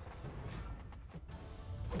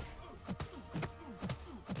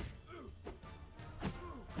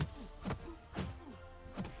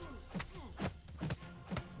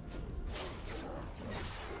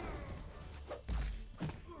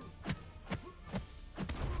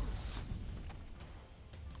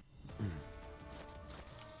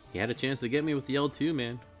 He had a chance to get me with the L2,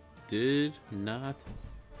 man. Did not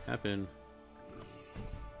happen.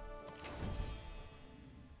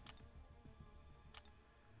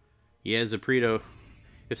 Yeah, Zaprito.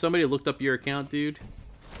 If somebody looked up your account, dude,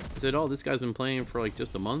 and said, oh, this guy's been playing for like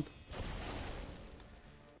just a month,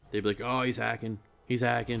 they'd be like, oh, he's hacking. He's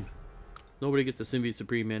hacking. Nobody gets a Symbiote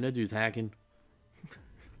Supreme, man. That dude's hacking.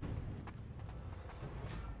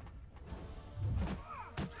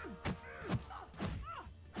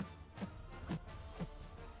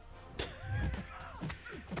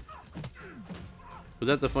 Was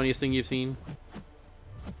that the funniest thing you've seen?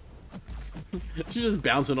 She's just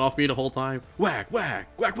bouncing off me the whole time. Whack, whack,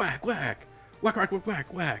 whack, whack, whack. Whack, whack, whack,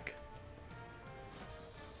 whack, whack.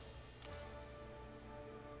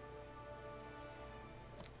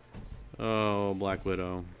 Oh, Black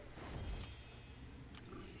Widow.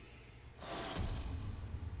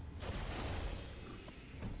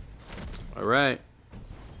 Alright.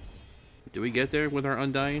 Did we get there with our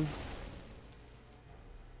Undying?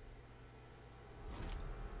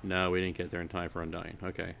 No, we didn't get there in time for Undying.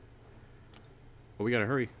 Okay. Well, we gotta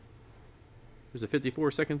hurry. There's a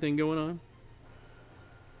 54-second thing going on.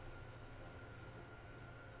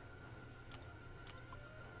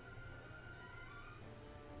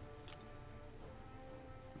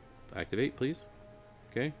 Activate, please.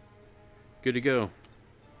 Okay. Good to go.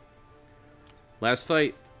 Last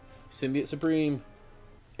fight. Symbiote Supreme.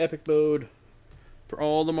 Epic mode. For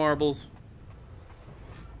all the marbles.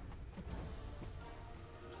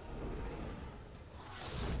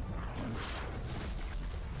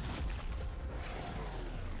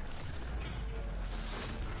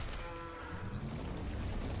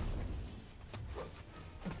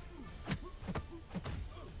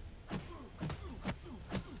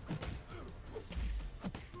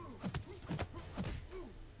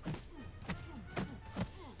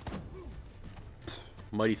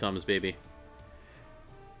 Mighty Thumbs, baby.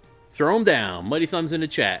 Throw him down. Mighty Thumbs in the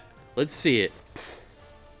chat. Let's see it.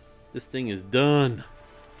 This thing is done.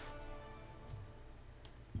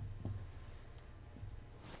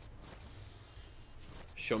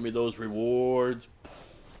 Show me those rewards.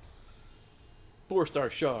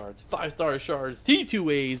 4-star shards. 5-star shards.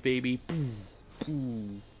 T2As, baby.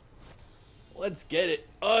 Let's get it.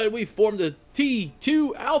 We formed a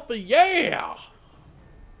T2 Alpha. Yeah!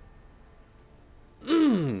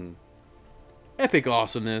 Epic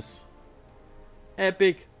awesomeness.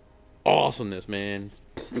 Epic awesomeness, man.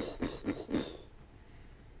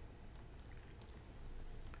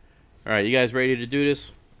 Alright, you guys ready to do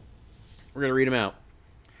this? We're gonna read them out.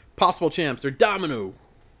 Possible champs are Domino,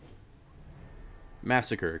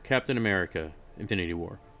 Massacre, Captain America, Infinity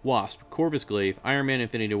War, Wasp, Corvus Glaive, Iron Man,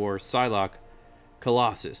 Infinity War, Psylocke,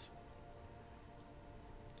 Colossus,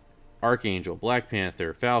 Archangel, Black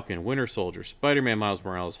Panther, Falcon, Winter Soldier, Spider-Man, Miles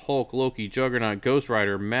Morales, Hulk, Loki, Juggernaut, Ghost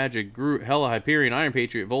Rider, Magic, Groot, Hela, Hyperion, Iron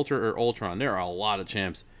Patriot, Vulture, or Ultron. There are a lot of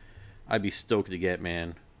champs I'd be stoked to get,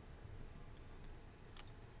 man.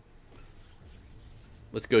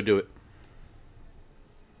 Let's go do it.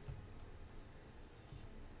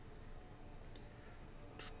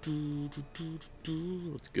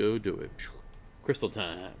 Let's go do it. Crystal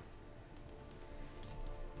time.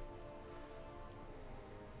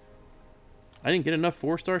 I didn't get enough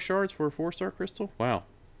 4-star shards for a 4-star crystal? Wow.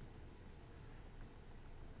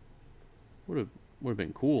 Would have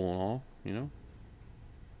been cool and all, you know?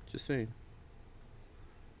 Just saying.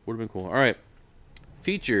 Would have been cool. Alright.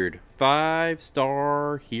 Featured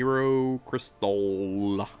 5-star hero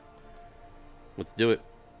crystal. Let's do it.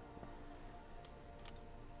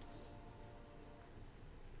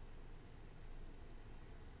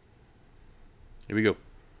 Here we go.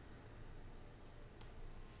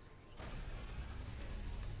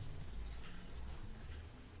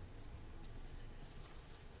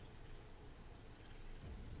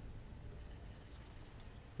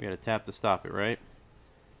 We gotta tap to stop it, right?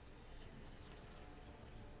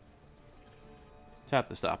 Tap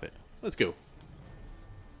to stop it. Let's go.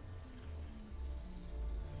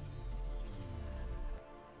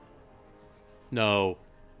 No.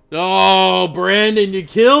 Oh, Brandon, you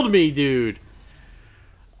killed me, dude.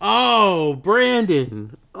 Oh,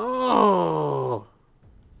 Brandon. Oh.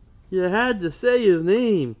 You had to say his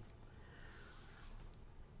name.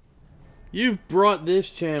 You've brought this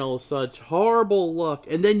channel such horrible luck.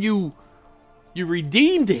 And then you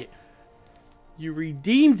redeemed it. You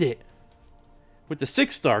redeemed it. With the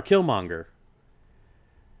 6-star Killmonger.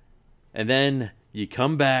 And then you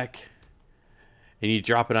come back. And you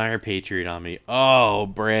drop an Iron Patriot on me. Oh,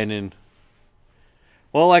 Brandon.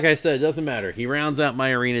 Well, like I said, it doesn't matter. He rounds out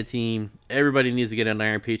my arena team. Everybody needs to get an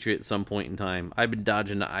Iron Patriot at some point in time. I've been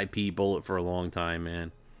dodging the IP bullet for a long time,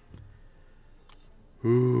 man.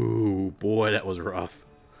 Ooh, boy, that was rough.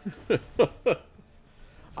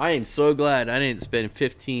 I am so glad I didn't spend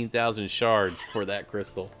 15,000 shards for that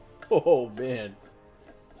crystal. Oh, man.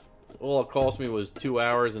 All it cost me was 2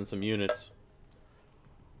 hours and some units.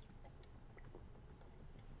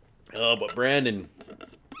 Oh, but Brandon,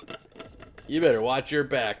 you better watch your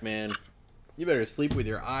back, man. You better sleep with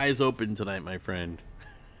your eyes open tonight, my friend.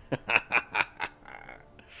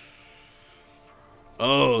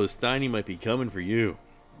 Oh, Steiny might be coming for you.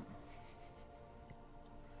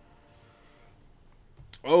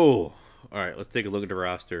 Oh, all right, let's take a look at the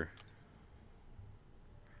roster.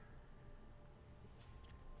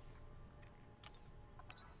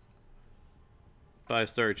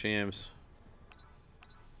 Five-star champs.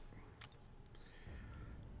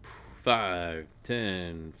 5,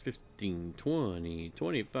 10, 15, 20,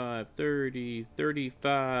 25, 30,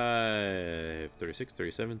 35, 36,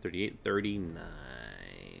 37, 38, 39.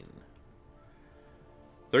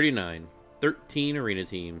 39. 13 arena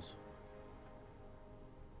teams.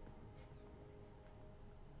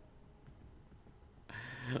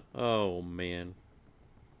 Oh, man.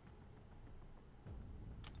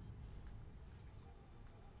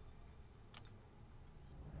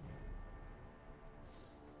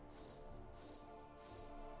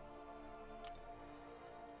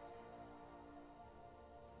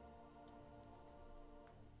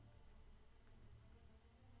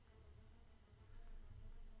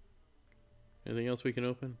 Anything else we can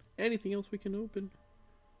open? Anything else we can open?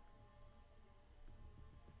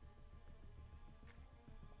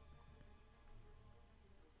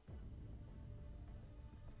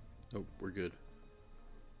 Oh, we're good.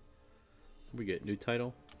 We get new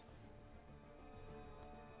title.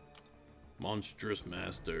 Monstrous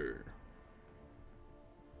Master.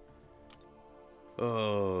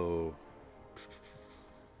 Oh.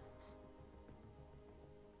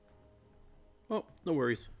 Oh, no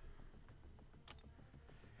worries.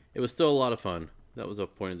 It was still a lot of fun. That was the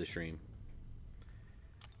point of the stream.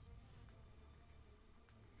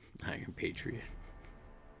 Iron Patriot.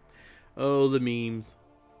 Oh, the memes.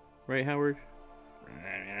 Right, Howard?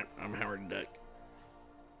 I'm Howard Duck.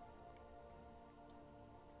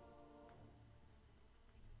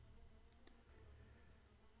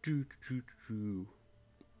 Don't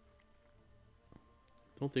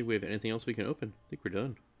think we have anything else we can open. I think we're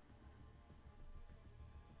done.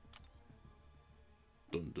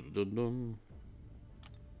 Dun, dun, dun, dun.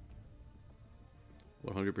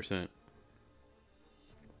 100%.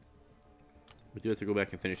 We do have to go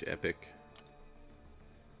back and finish Epic.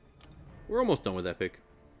 We're almost done with Epic.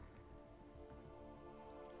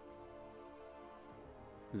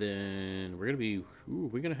 Then we're gonna be. Ooh,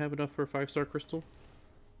 we're gonna have enough for a 5-star crystal.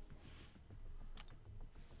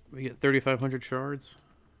 We get 3,500 shards.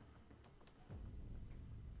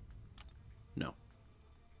 No.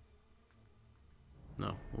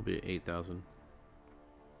 No, we'll be at 8,000.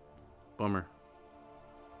 Bummer.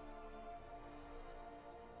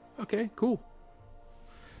 Okay, cool.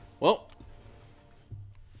 Well,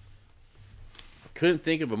 couldn't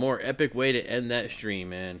think of a more epic way to end that stream,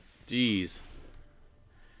 man. Jeez.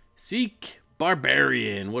 Seek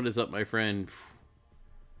Barbarian. What is up, my friend?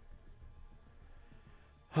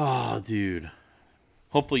 Oh, dude.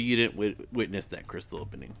 Hopefully you didn't witness that crystal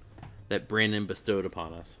opening that Brandon bestowed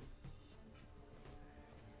upon us.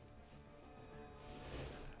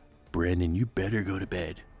 Brandon, you better go to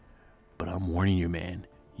bed. But I'm warning you, man.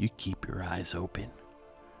 You keep your eyes open.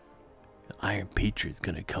 The Iron Patriot's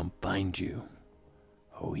gonna come find you.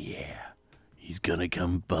 Oh, yeah. He's gonna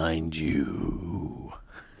come find you.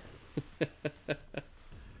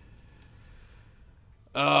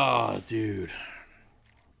 Oh, dude.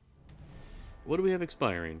 What do we have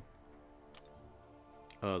expiring?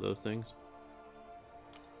 Oh, those things.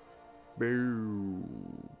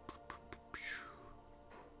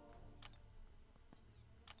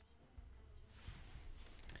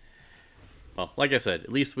 Well, like I said,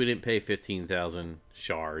 at least we didn't pay 15,000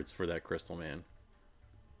 shards for that crystal, man.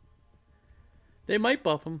 They might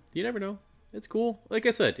buff him. You never know. It's cool. Like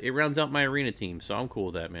I said, it rounds out my arena team, so I'm cool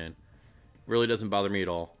with that, man. Really doesn't bother me at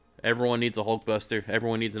all. Everyone needs a Hulkbuster.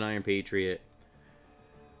 Everyone needs an Iron Patriot.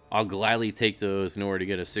 I'll gladly take those in order to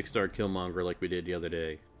get a 6-star Killmonger like we did the other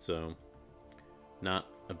day. So, not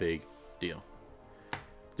a big deal.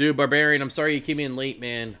 Dude, Barbarian, I'm sorry you came in late,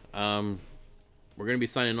 man. We're going to be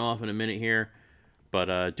signing off in a minute here.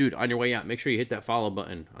 But, dude, on your way out, make sure you hit that follow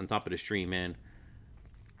button on top of the stream, man.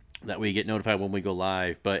 That way you get notified when we go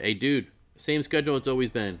live. But, hey, dude, same schedule it's always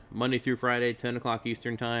been. Monday through Friday, 10 o'clock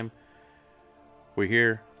Eastern Time. We're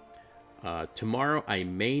here. Tomorrow, I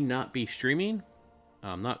may not be streaming.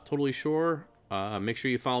 I'm not totally sure. Make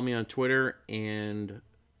sure you follow me on Twitter and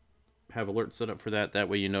have alerts set up for that. That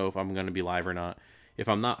way you know if I'm going to be live or not. If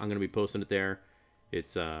I'm not, I'm going to be posting it there.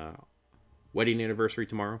 It's wedding anniversary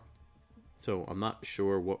tomorrow. So I'm not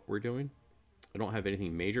sure what we're doing. I don't have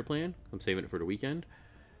anything major planned. I'm saving it for the weekend.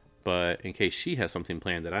 But in case she has something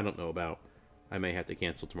planned that I don't know about, I may have to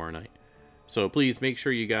cancel tomorrow night. So please make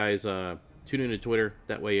sure you guys tune into Twitter.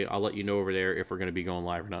 That way I'll let you know over there if we're going to be going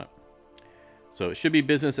live or not. So it should be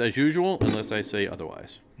business as usual unless I say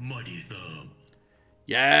otherwise. Mighty Thumb.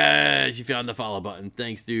 Yes, you found the follow button.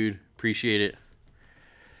 Thanks, dude. Appreciate it.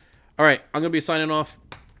 All right, I'm going to be signing off.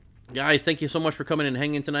 Guys, thank you so much for coming and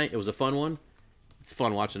hanging tonight. It was a fun one. It's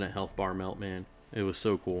fun watching that health bar melt, man. It was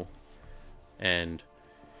so cool. And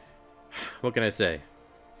what can I say?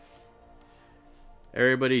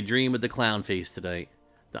 Everybody dream of the clown face tonight.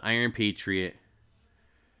 The Iron Patriot.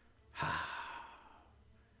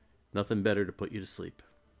 Nothing better to put you to sleep.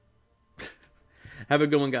 Have a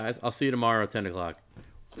good one, guys. I'll see you tomorrow at 10 o'clock.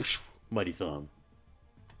 Mighty Thumb.